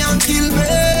trick me and kill me.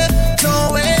 No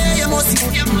way you must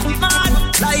be mad.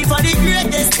 Life are the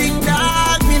greatest thing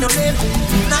that me no let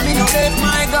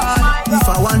my God. If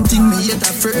I want thing, me hate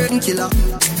a fern killer.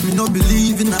 Me no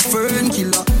believe in a fern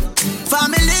killer.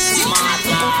 Family,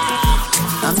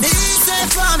 and me say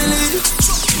family.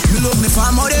 Me love me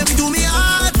family, them to me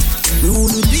heart. Me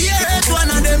wouldn't be hurt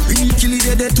one of them. Real kill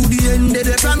it dead to the end,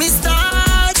 dead from me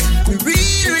start. Me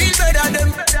real better them.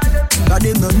 Cause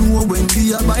them no know when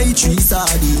we a buy 3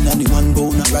 sardines and the 1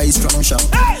 pound a rice from shop.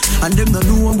 And them no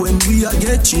know when we a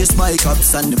get chased by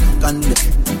cops and them can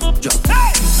drop.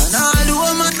 And all the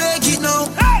woman make it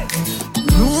now.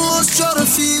 Know how struggle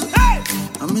feel.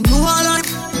 I mean know all of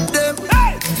them.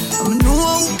 I mean know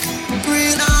how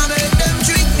green and make them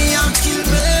trick me and kill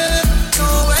me. No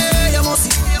way you must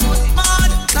be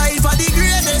mad. Life are the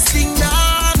greatest thing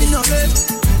that me no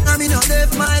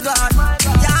left my God.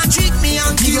 Can't trick me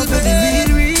and kill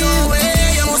me. No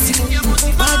way you must be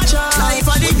mad. Life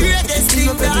are the greatest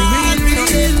thing that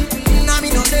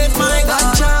me no left my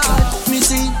God. Me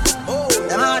see,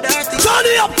 them are dirty. Turn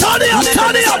it up.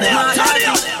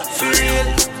 For real,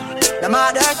 them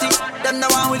are dirty. Them the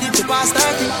one with it to pass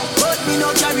 30. But me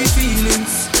no carry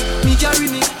feelings. Me carry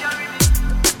me.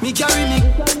 Me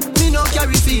no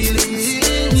carry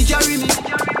feelings. Me carry me.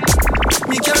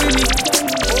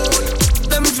 Oh,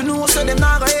 them if you know so them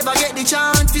not gonna ever get the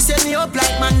chance to set me up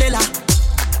like Mandela.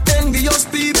 Envious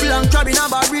people and crabbing a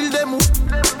barrel them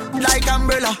like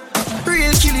umbrella.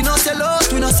 Real killing no sell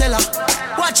out, we no sell her.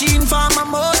 Watching for my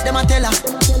mouth, them a tell her.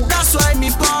 That's why me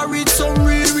par with some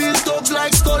real thugs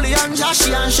like Scully and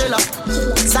Joshy and Shella.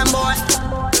 Some boy,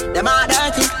 them are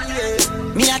dirty.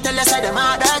 Me a tell you say them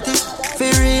are dirty.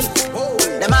 For real,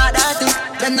 them are dirty.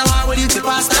 Them now I will live to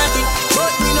pass 30.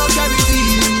 But me no carry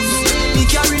feelings. Me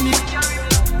carry me.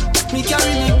 Me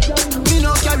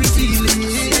no carry feelings.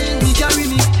 Me carry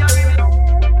me.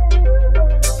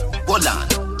 Hold on.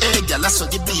 Hey, girl, I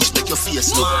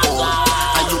face look old,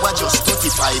 and you are just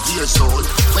 35 years old.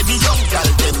 When the young girl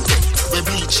them get, we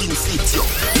bleaching fit you,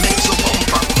 make your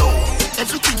bumper blow.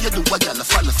 Everything you do, a girl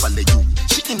follow you.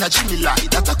 She in a Jimmy lie,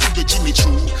 that I could be Jimmy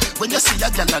true. When you see a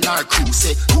girl on our crew,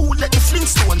 say, who let the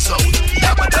Flintstones out?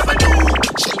 Yabba dabba do.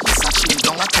 Shake me sashing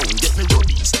down a town, get me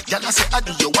rubbies. Girl I say, I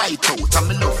do your white out, and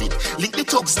me love it. Link the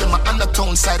thugs, them on the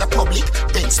town side of public.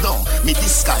 Bends down, me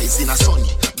disguise in a sunny.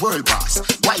 World boss,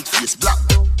 white face, black.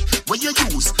 When you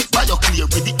use, buy your clear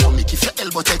with the comic. If your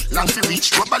elbow take long to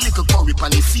reach, rub a little curry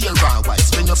pan the fear and wise.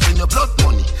 When you spend your blood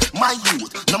money, my youth,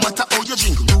 no matter how you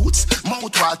drink roots,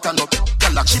 mouth water no,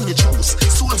 girl like Jimmy juice.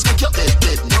 Souls make your head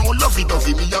dead, no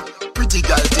lovey-dovey me up. Pretty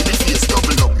girl till the face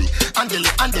double ugly.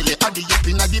 Andele, addy up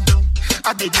in a the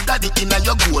addy the daddy in a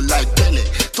your goal like Pele.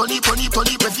 Tony,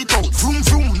 rev it out. Vroom,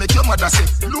 vroom, make your mother say,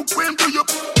 look when do you.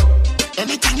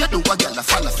 Anything you do, a girl a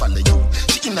follow you.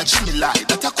 She in a Jimmy lie,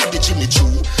 that I could be Jimmy Choo.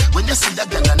 When you see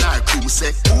that girl on our crew,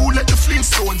 say, who let the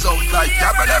Flintstones out like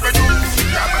yabba dabba do,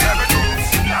 yabba dabba do,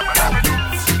 yabba dabba do,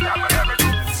 yabba dabba do,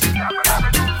 yabba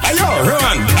dabba do. Ayo,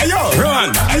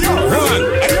 run.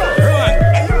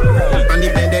 On the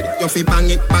bed, you feel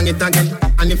bang it again.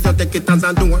 And if you take it as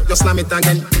a door, you slam it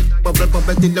again. Bubble,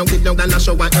 till down, and a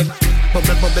shower head.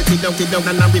 Bubble, till down,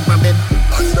 and a river bed.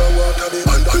 Underwater, me,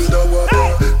 underwater,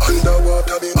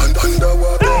 me,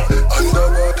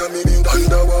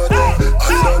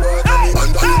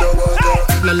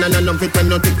 No, love it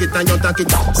when you take it and you take it.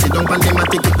 Sit down and them a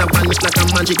take it and vanish like a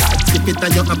magic. Skip it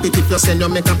and you happy if you sell you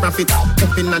make a profit.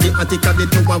 Up in the attic of the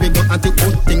tower we go at it.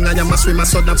 Thing I am a swimmer,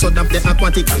 so that the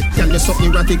aquatic. Can you so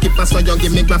erratic if I saw you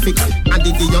give me graphic. And the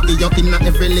you in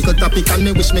every little topic. And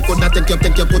me wish me could have take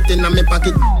you put in my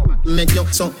pocket. Make you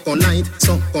so polite.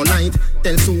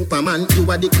 Tell Superman you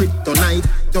are the kryptonite.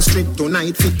 Just strip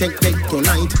tonight, fit take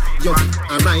tonight. You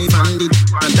arrive and it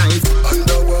and dive.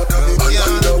 Underwater,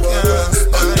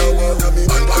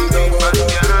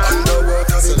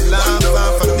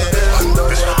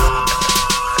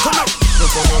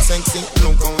 look how you sexy,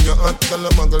 look how you hot. Girl a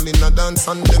muggle in a dance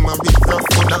and them a big rough.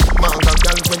 Coulda manga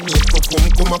girl when name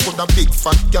come put a big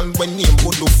fat girl when name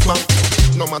Budu Fmak.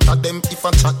 No matter them if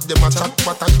I chat, them a chat.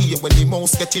 What I hear when the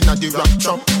mouse get in a the rap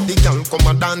trap. The girl come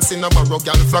a dance in a barrow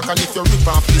girl flock. And if you rip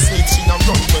off the snake, she a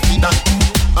run with me that.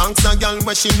 Ask a girl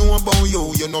what she know about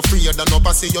you. You no afraid of no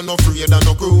pussy, you no afraid of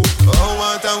no crew. Oh,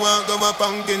 what I want go a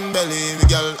pumpkin belly.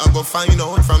 The girl I go find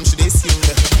out from she this you.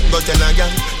 Go tell a girl,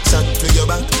 chat to your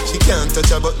back. She can't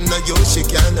touch a button of you, she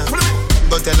can't.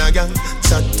 Go tell a girl,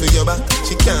 chat to your back.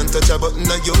 She can't touch a button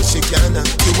of you, she can't.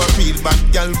 You a real bad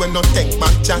girl when no take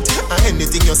back chat. And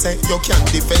anything you say, you can't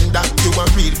defend that. You a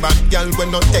real bad girl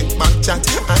when no take back chat.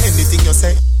 And anything you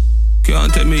say.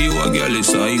 Can't tell me you a girl, it's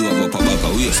a you have a back a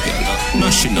waist girl.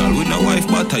 National, we no wife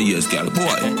but a yes girl.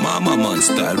 Boy, mama man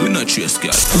style, we no chase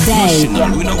girl.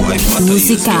 National, we no wife but a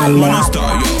yes girl. Man a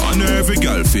star, yo, and every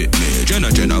girl fit me.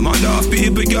 Jenna, man off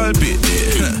people, girl fit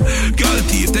me. Girl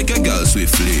thief, take a girl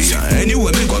swiftly.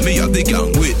 Anyway, me got me have the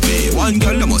gang with me. One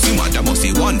girl, that must be mad, that must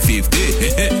be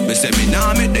 150. Me say me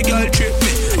nah make the girl trip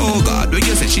me. Oh God, when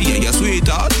you say she ain't your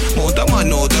sweetheart, mount a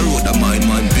man out the road, a mind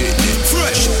man beat me.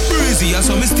 Fresh, breezy, and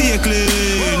so me stay clean.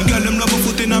 Girl, them love a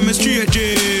foot in a me straight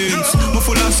jeans. Me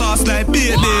full of sauce like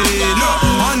baby. No,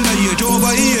 under age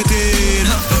over 18.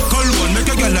 Cologne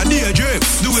make a girl a daydream.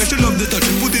 The way she love the touch,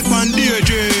 she put it on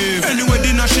daydream. Anyway,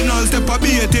 the national step a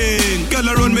beating.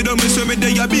 Girl around me, don't miss me,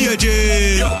 they a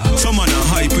BJ. Some man a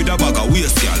hype with a bag of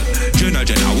waist, girl.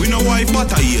 Jenna, we no wife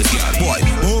but a yes, girl. Boy,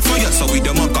 more for yes, so we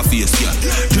dem a face, girl.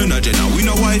 Jenna, we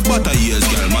no wife but a yes,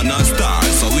 girl. Man a star,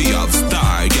 so we have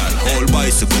star, girl. All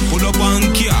bicycle pull up on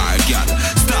car, girl.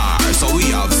 Star, so we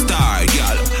have star,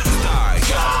 girl. Star,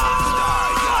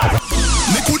 girl.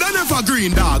 Me coulda never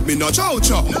green dog, me no chow.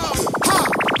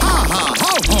 Ha,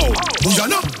 ho. Who you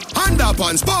know?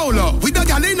 Underpants, polo. With the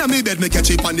gal inna me bed, me catch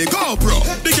it on the GoPro.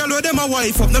 The gal with them a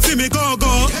wife up, no fi me go.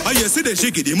 I yesterday she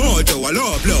give the mojo a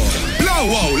low blow. Blow,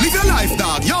 wow, live your life,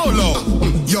 dog, YOLO.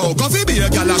 Yo, go fi be a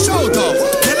gal a shout out.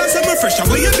 Tell us I'm fresh, and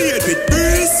where you beard with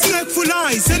breeze. Neck full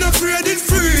eyes, and afraid it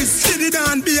freeze. Sit it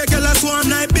down, be a gal a swarm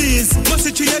like bees. Must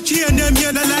it your chain, them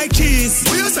here not like cheese.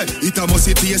 What you say? It a must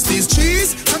taste this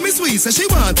cheese. And me sweet, say she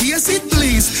want taste it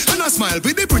please. And I smile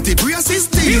with the pretty braces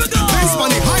teeth. Nice on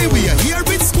the highway, here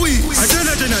with squeeze. I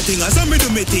Jenna thing, I saw me do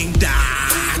me thing, dog.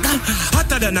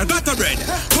 Hotter than a gutter bread.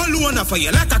 Call one for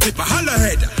you like a clipper, holler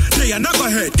head. They are not go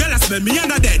head, girl, I smell me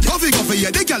and a dead. Coffee,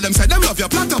 yeah, they girl them say them love your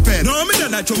platter pen. No, me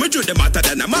don't like me do them hotter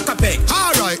than a maca peg.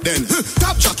 Alright then,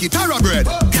 top jockey, Tara bread.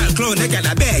 Girl, clone, they girl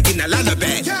a bag in a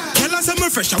lullaby. Girl, Cause I'm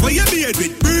a fresh, where you made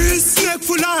with breeze. Snake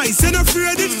full eyes, and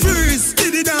afraid it freeze.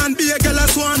 Did it and be a girl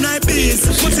as one night beast.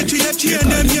 Must it tree a chain,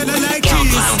 them yellow like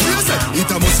cheese. It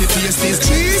a must it taste this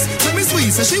cheese. Let me sweet,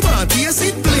 so she want taste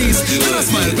it please. And I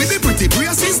smile with the pretty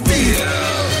braces teeth.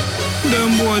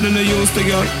 Them boy than they used to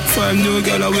get 5 new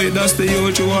girl away, that's the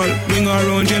usual. Bring her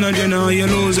around Jenna and you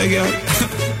lose a girl.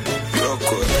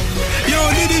 Yo,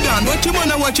 Diddy Dan, what you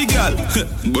wanna watch a girl?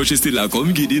 But she still a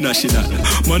come get the national.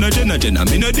 Man a Jenna,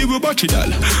 me no deal with battery doll.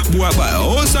 Boy buy a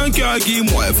house and car, give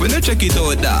him wife when they check it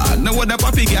out dog. Now what a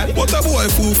papi girl, what a boy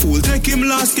fool, take him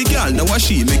last the girl. Now what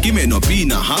she make him end up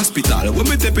in a hospital. When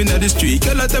me step in the street,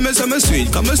 girl tell me some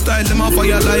sweet. Come and style them off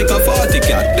fire like a 40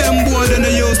 cat. Them boy than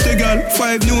they used to girl.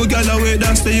 5 new girl away,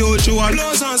 that's the usual.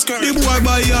 The boy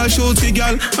buy a shoes the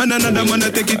girl, and another man a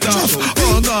take it off.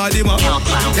 Oh God, him a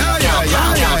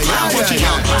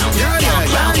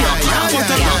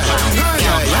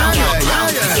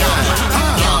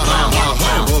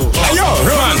Ayo,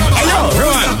 run.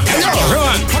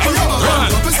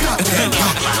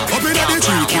 Up in the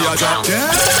street, we are drop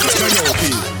dead.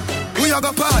 We are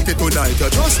the party tonight, you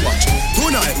just watch.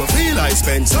 Tonight, me feel I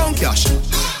spend some cash.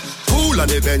 Cool on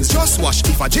events, just watch.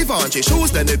 If a Givenchy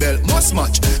shoes, then the belt must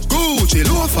match. Gucci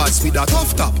loafers with a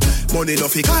tough top. Money no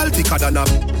fi call thicker than a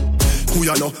who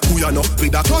you know,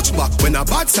 with a touchback. When a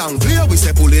bad song play, we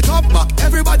say pull it up back.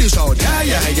 Everybody shout, yeah.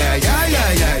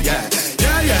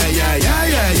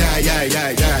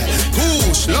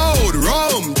 Push, load,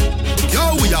 rum.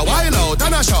 Yo, we are wild out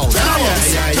and a shout.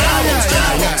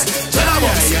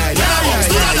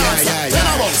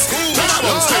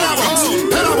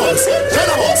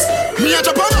 Me a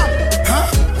Japan, huh?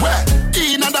 Where?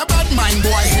 In a bad mind boy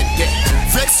head there.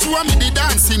 Vex show me the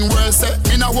dancing world say.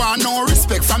 Me no want no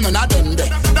respect from none of them there.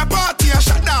 The party a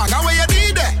shut down, how where you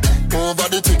did there? Over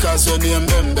the tickers you name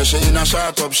them. They she in a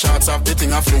shot up shots of the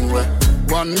thing a fling where.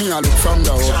 One me a look from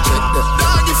the object there.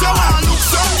 Dog if you want look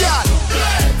some girl,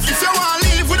 if you want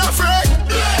live with a friend,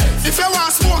 if you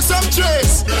want smoke some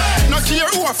trace, no care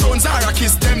who a phones are a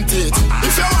kiss them teeth.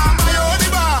 If you want my own the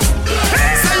bar,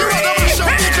 say you want to mash up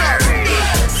the job.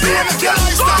 You want to make your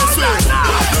lifestyle sweet.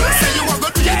 Say you want to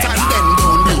do it and then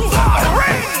don't do it.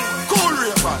 Cool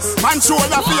rappers, man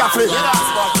shoulder for your flick.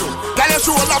 Girl your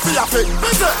shoulder for your flick.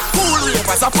 Cool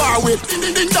rappers are far away.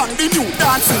 Ding dong the new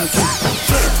dancing king.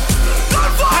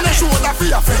 And your shoulder for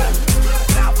your flick.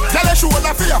 Girl your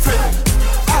shoulder for your flick.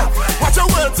 Watch your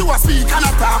words to a speak and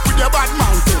attack with your bad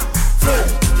mountain.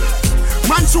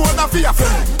 Man shoulder for your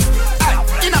flick.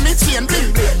 In a me chain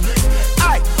bling bling.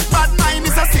 Bad mind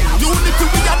is a sin, you need to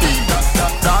be a beat.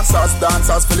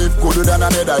 Dancers, Philip gooder than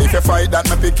another. If you fight that,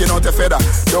 me picking out a feather.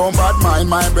 Don't bad mind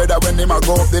my brother when him a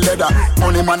go up the ladder.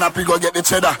 Money man up, he go get the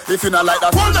cheddar. If you not like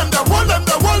that, hold them there. Hold them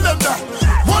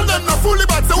there, fully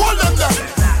bad, so hold them there.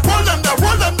 Hold them there.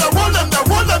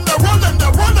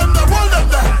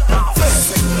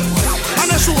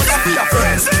 And a shoulder for your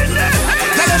friends.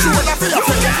 Tell a shoulder for your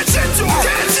friends.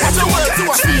 Watch your words to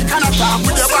a speak and attack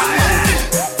with your bad mind.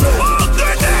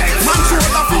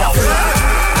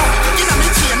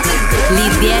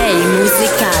 L'idea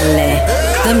musicale,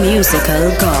 the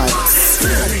musical gods.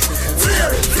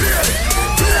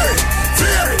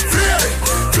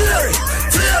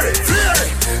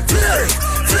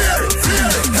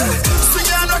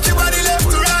 Swing and rock your body left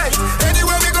to right.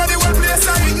 Anywhere we go, the whole place I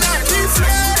ignite. We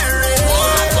flaring.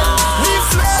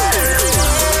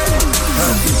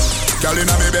 Girl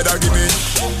inna me bed, give me.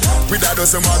 With a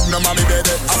dozen magnum on me bed.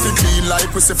 I feel clean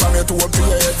like pussy from your toe up to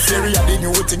your head. Theory of the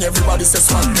new thing, everybody says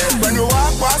swag dead. When we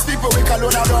walk past people, we call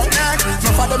on our neck.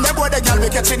 No for them, they boy, the girl we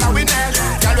catching our neck.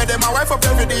 Girl with them, my wife up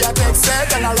every day, I take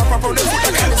set. And I wrap up on the foot,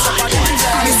 the girl is up on the neck.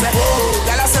 And he say, whoa,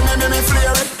 girl I say me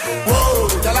flare it. Whoa,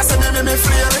 girl I say me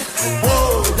flare it.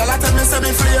 Whoa, girl I tell me say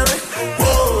me flare it.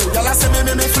 Whoa, girl I say me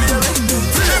flare it.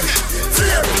 Flare it.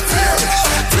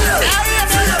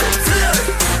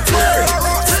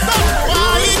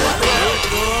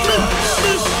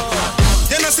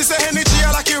 She's a energy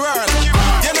I like your world.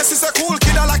 You know she's a cool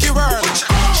kid I like your world.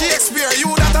 She experience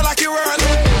you that I like your world.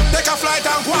 Take a flight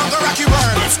and go and go rock your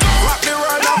world. Rock the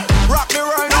world up, rock the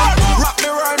world up, rock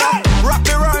the world up, rock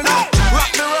the world up,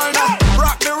 rock the world up,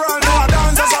 rock the world up.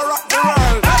 Dancers are rock the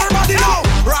world. Everybody know.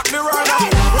 Rock the world up,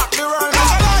 rock the world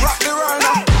up, rock the world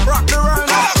up, rock the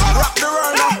world up, rock the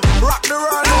world up, rock the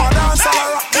world up. Dancers are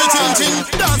rock the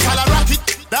world. Dance all a rock it,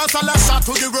 dance all a shot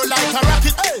to the road like a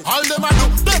rocket. All them a do,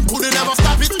 them couldn't never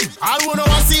stop it. All who know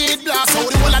I see it blast, so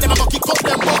the whole of them a bucket up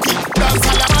them bucket. Dance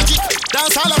all a magic,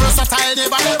 dance all a versatile,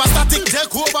 never static.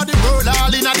 Take over the world,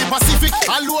 all in the Pacific,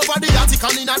 all over the Arctic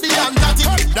and in the Antarctic.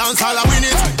 Dance all a win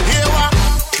it, here what?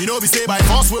 You know we say by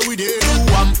force where we dey do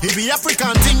It be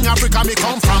African thing, Africa me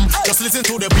come from. Just listen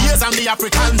to the beers and the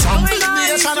African drum. Big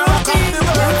nation rock up the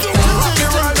world. Rock me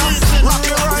right now, rock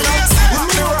me right now,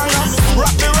 rock me right now,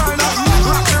 rock me right now,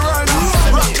 rock me right now,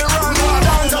 rock me right now.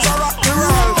 Dance as a rock the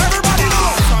world. Everybody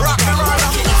know, rock me right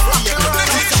now, rock me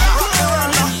right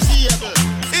now.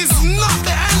 It's not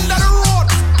the end of the road,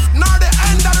 nor the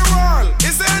end of the world.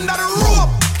 It's the end of the rope.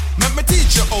 Let me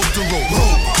teach you how to rope.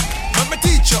 Let me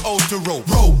teach you how to rope.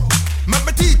 Let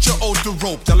me teach you how to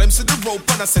rope. Tell him see the rope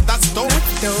and I said that's dope.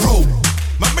 Rope.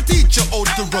 Let me teach you how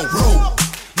to rope.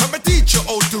 Let me teach you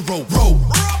how to rope.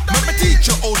 Let me teach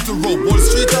you how to rope. Wall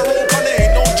Street a rope and it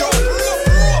ain't no joke.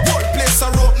 Whole place a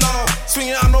rope now. Swing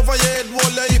your hand over your head,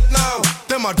 roll your hip now.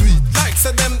 Them a do it like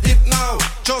say them hip now.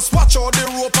 Just watch all the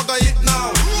rope I got hit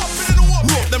now.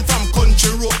 Rope them from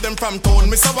country, rope them from town.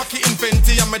 Miss a wacky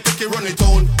inventi and me take it run it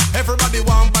on. Everybody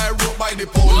want buy rope by the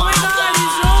pound. Oh my God,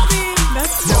 he's roping.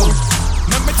 That's dope.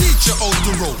 Let me teach you how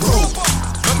to rope.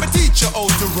 Let me teach you how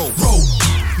to rope.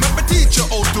 Let me teach you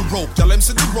how to rope. Tell him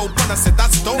see the rope and I said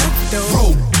that's dope.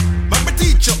 Rope. Let me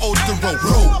teach you how to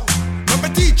rope. Let me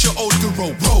teach you how to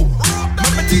rope.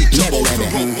 Let me teach you how to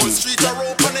rope. Wall Street a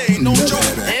rope and it ain't no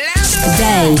joke.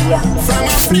 Day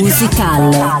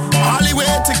musicale.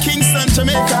 Hollywood to Kingston,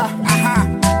 Jamaica.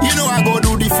 You know I go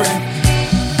do different.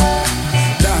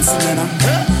 Dancing, you know.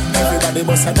 Everybody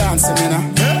bust a dancing, you know.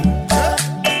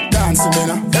 Dancing, you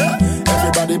know.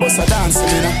 Everybody bust a dancing,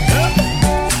 you know.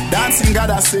 Dancing, God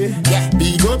I say.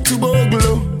 Big up to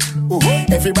Boglo.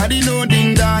 Everybody know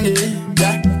ding dong,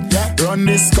 yeah. Run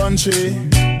this country.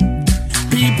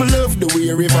 People love the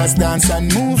way rivers dance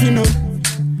and move, you know.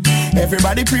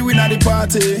 Everybody pre-win at the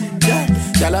party.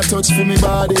 Y'all a touch for me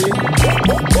body.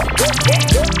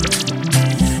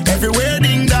 Everywhere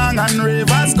ding dong and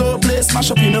ravers go, play smash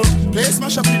up, you know. Play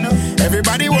smash up, you know.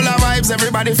 Everybody will have vibes,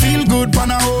 everybody feel good, pan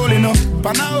a hole, you know.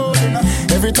 Pan a hole, you know.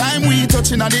 Every time we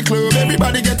touching at the club,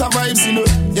 everybody get a vibes, you know.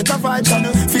 Get a vibes, you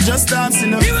know. Fi just dance, you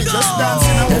know. Fi just dance,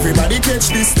 you know. Everybody catch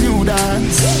this new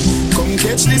dance. Come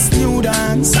catch this new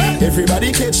dance.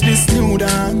 Everybody catch this new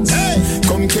dance.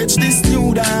 Come catch this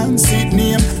new dance. It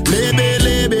name Lebe,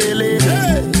 Lebe,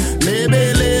 Lebe.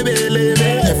 Lebe, Lebe,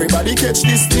 Lebe. Everybody catch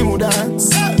this new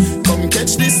dance. Come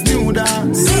catch this new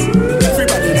dance.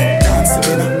 Everybody know dancing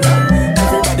me now.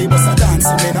 Everybody bust a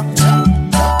dancing me now.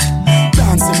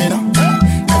 Dancing me now.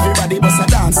 Everybody bust a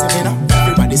dancing me now.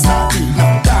 Everybody start beat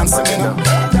now. Dancing me now.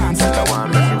 Dancing me now.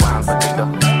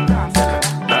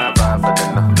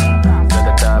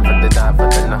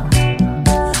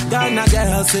 Ghana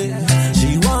girl say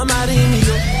she want marry me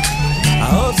yo. I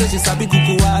hope that she sabi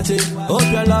kukuwache.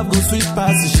 Hope your love go sweet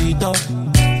past the sheet up.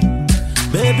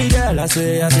 Baby girl, I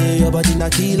say your body na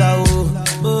killer,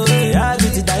 oh yeah, I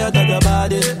get it tired of your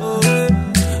body,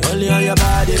 only on your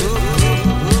body,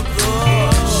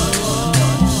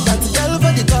 Got the girl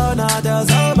for the corner, there's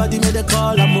somebody made a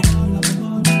call,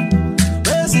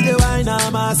 where see the wine,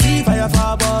 I see fire for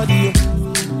her body,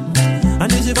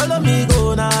 and if you follow me,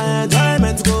 go now,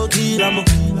 enjoyment go kill,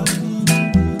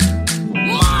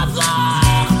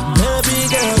 Baby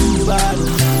girl, you bad,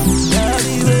 girl,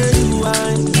 the way you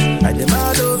whine. I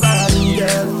demand over you,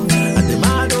 girl. I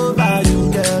demand over you,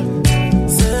 girl.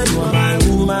 Say you are my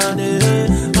woman,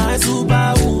 my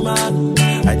superwoman.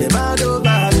 I demand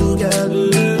over you, girl.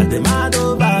 I demand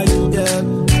over you, girl.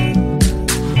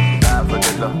 Die for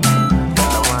the love. I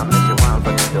want make you want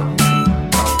for the love.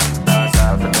 Die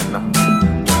for the love.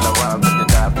 I want make you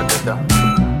die for the love.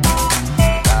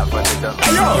 Die for the love.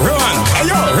 Ayo, run!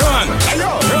 Ayo, run!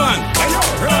 Ayo, run! Ayo,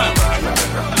 run!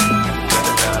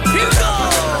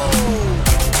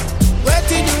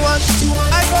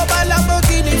 I go buy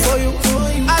Lamborghini for you.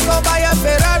 I go buy a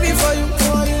Ferrari for you.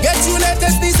 Get you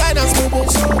latest designers, boo.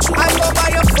 I go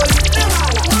buy up for you.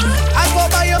 I go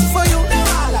buy up for you.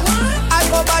 I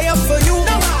go buy up for you.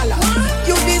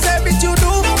 You deserve it, you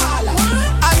do.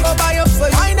 I go buy up for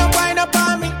you. Wind up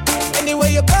on me.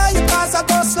 Anyway you go, you pass, I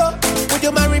go slow. Would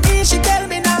you marry me? She tell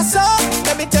me now so.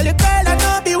 Let me tell you, girl, I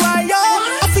know be why yo.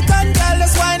 African girl,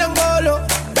 let's wine and go low.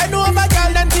 Bend over,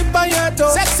 girl, then tip on your toe.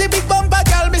 Sexy big bumper,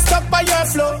 girl, me stuck by your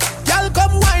flow. Girl,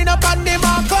 come wine up on the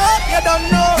mark up. You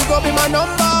don't know, you go be my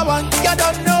number one. You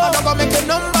don't know, I'm not gonna make you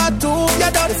number two.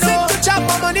 You don't know, to chop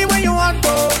my money when you want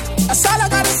to. That's all I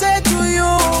gotta say to you.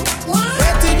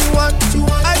 Anything you want,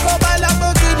 I go buy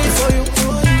Lamborghini for you.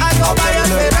 I go buy a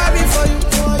Ferrari for you.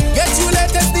 Get you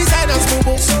latest designers,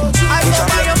 boo. I go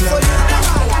buy them for you.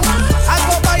 I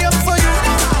go buy them for you.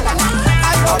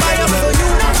 I go buy them for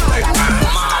you.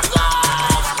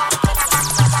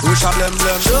 Push a blem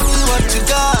blem. Show me what you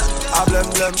got. A blem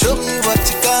blem. Show me what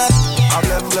you got. I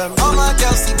blem blem. All my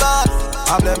girls see bad.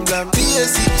 I blem blem.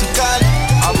 PAC to Cali.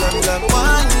 I blem blem.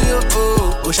 One yo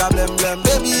oh. Push I blem blem.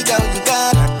 Baby girl you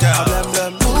got. I blem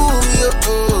blem. Ooh yo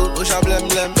oh. Push I blem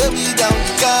blem. Baby girl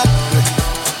you got.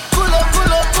 Cool up,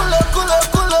 cool up, cool up, cool up,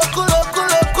 cool up, cool up,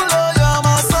 cool up, cool up. You're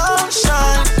my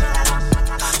sunshine,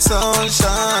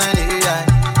 sunshine, yeah.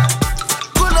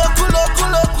 Cool up, cool up,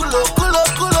 cool up, cool up, cool up,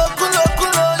 cool up, cool up,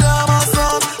 cool up. You're my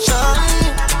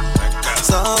sunshine,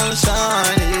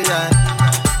 sunshine, yeah.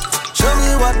 Show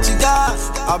me what you got,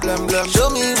 I blem blem. Show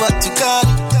me what you got,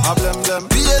 I blem blem.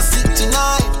 PAC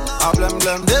tonight, I blem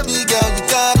blem. Baby girl you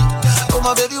got it, oh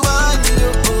my baby why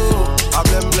you oh. I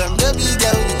blem blem, baby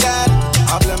girl you got it.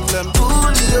 I blem blem,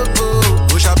 pull you oh.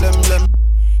 Push I blem blem.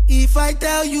 If I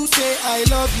tell you, say I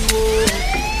love you, oh.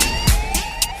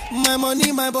 My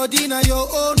money, my body, now your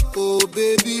own, oh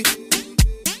baby.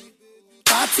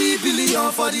 30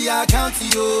 billion for the account,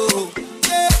 yo.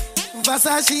 Yeah.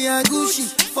 Versace and Gucci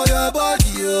for your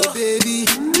body, oh baby.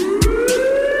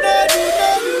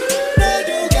 No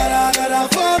do, gotta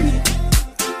for me.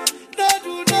 No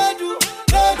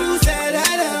do, say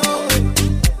that, oh.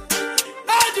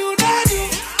 No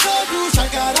do,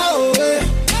 shakara, oh.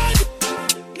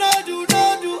 No do,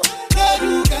 gotta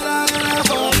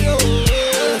for you.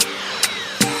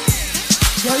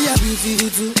 You're beautiful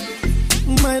too.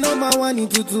 My number one in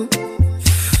tutu.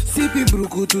 Sipping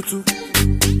bruku tutu.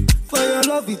 For your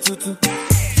love it tutu.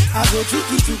 I go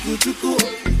chuku.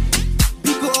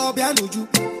 Biko obianuju.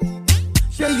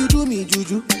 Say you do me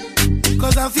juju.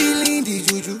 Cause I'm feeling the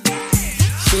juju.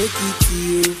 Shake it to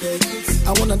you. I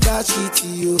wanna dash it to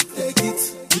you. Take it.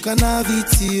 You can have it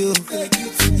to you. Take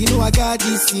it. You know I got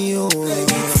this in you.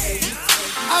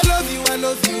 I love you. I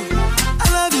love you.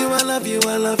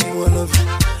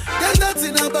 There's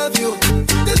nothing above you.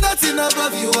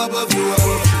 Above you.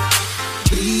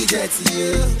 Bridget,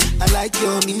 you. I like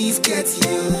your mini skirt,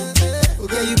 you.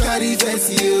 Okay, you carry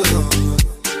fancy, you.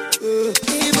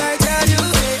 If I tell you,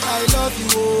 hey, I love you,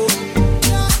 oh.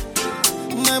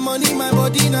 My money, my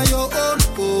body, now your own,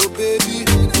 oh baby.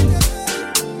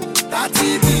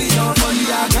 30 billion for the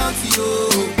account, you.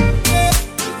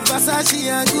 Versace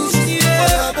and Gucci for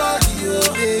your body,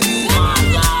 oh baby.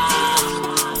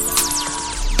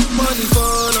 Money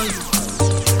fall on you,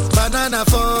 banana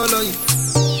fall on you,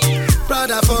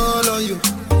 Prada fall on you,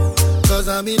 cause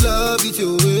I'm in love with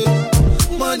you.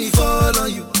 Money fall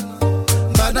on you,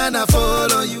 banana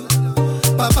fall on you,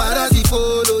 paparazzi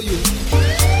follow you,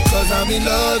 cause I'm in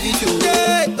love with you.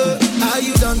 Yeah, are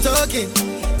you done talking?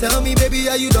 Tell me baby,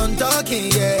 are you done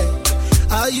talking? Yeah,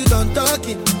 are you done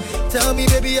talking? Tell me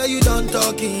baby, are you done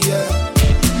talking? Yeah,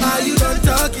 are you done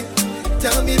talking?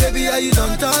 Tell me baby, are you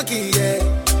done talking? Yeah,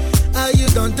 are you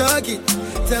done talking?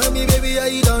 Tell me baby, are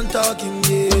you done talking?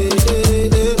 Yeah,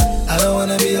 I don't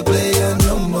wanna be a player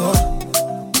no more.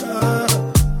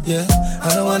 Yeah,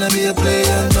 I don't wanna be a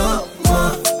player no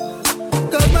more.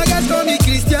 Cause my guys call me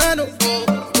Cristiano,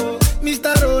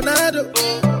 Mr. Ronaldo,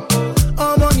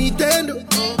 I'm on Nintendo.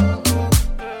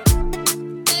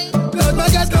 Cause my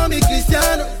guys call me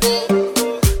Cristiano,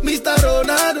 Mr.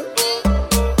 Ronaldo,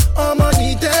 I'm on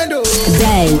Nintendo.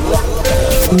 Day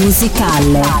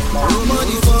musicale.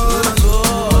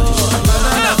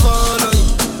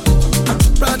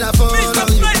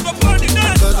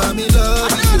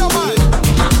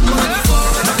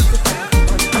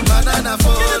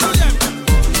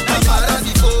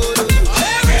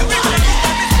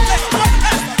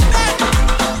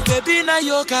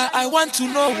 I want to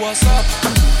know what's up.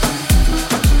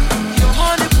 Your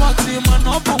honey party, my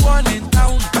number one in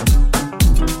town.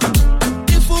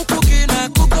 If you cooking, I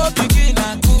cook up, begin,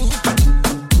 I cook.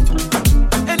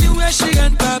 Anywhere she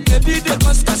enter, baby, they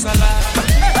cause casala.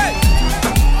 Hey,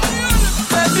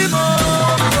 baby,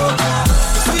 more,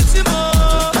 sweetie,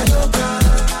 more,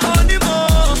 honey,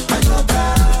 more,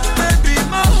 baby,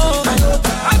 more,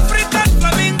 African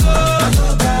flamingo,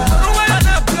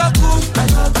 Rwanda, Pioku.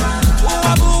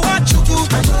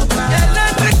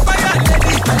 Electric fire,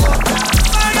 lady.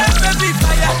 Fire, baby,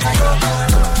 fire.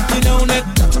 You know neck.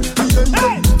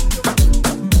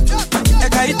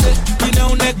 Ekaite, you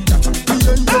know neck.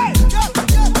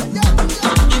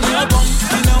 In your bum,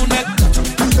 you know neck.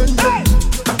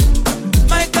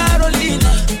 My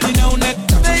Carolina, you know neck.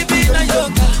 Baby na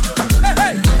yoga,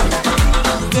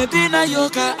 baby na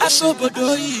yoga. Asobodo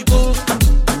Ibo.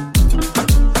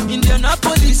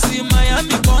 Indianapolis,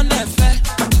 Miami, Bonefe.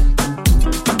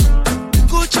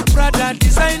 Prada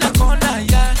designer corner,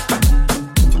 yeah.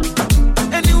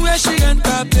 Anywhere she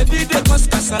enter, baby, they cause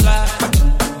casala.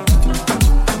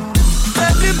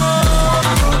 Baby more,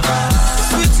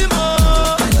 sweetie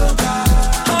more,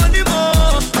 honey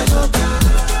more,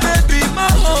 baby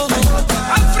more,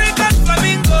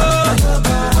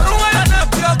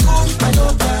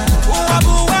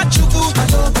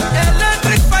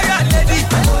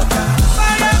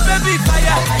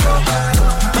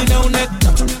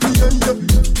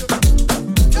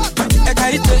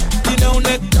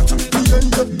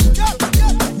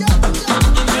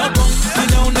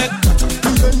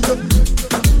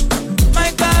 My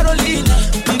Carolina,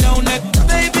 Nina Unek,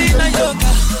 baby na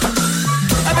yoga.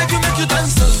 I beg you make you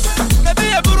dance,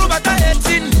 baby a buru bata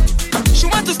 18. She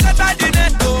want to step out the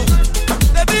net, oh.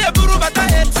 Baby a buru bata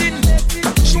 18.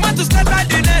 She want to step out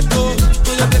the net, oh.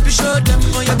 Oh yeah, baby show them,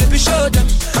 oh yeah, baby show them.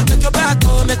 Make your back,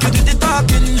 oh, make you do the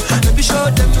talking. Baby show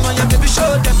them, oh yeah, baby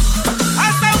show them.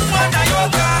 I said one na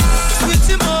yoga,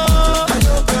 sweetie mo,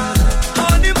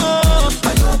 honey mo,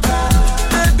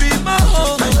 baby mo,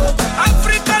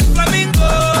 African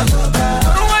flamingo,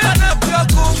 Rwanda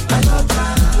Pyoku,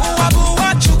 Uwabu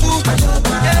Wachugu,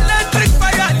 electric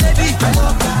fire lady,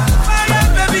 fire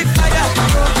baby fire.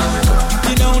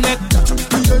 You know neck,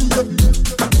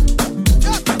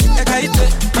 ekaite,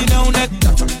 you know neck,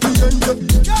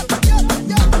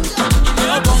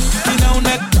 you know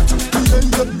neck.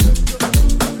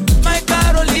 My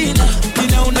Carolina, you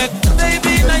know neck,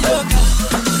 baby na yoga.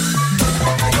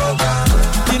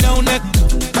 You know neck,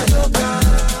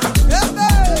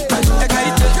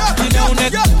 ekaite, you know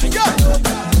neck. You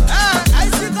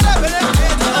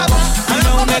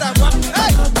know neck,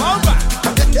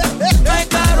 my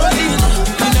Carolina,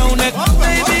 you know neck,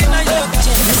 baby na yoga.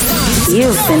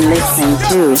 You've been listening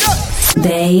to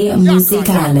Day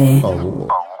Musicale.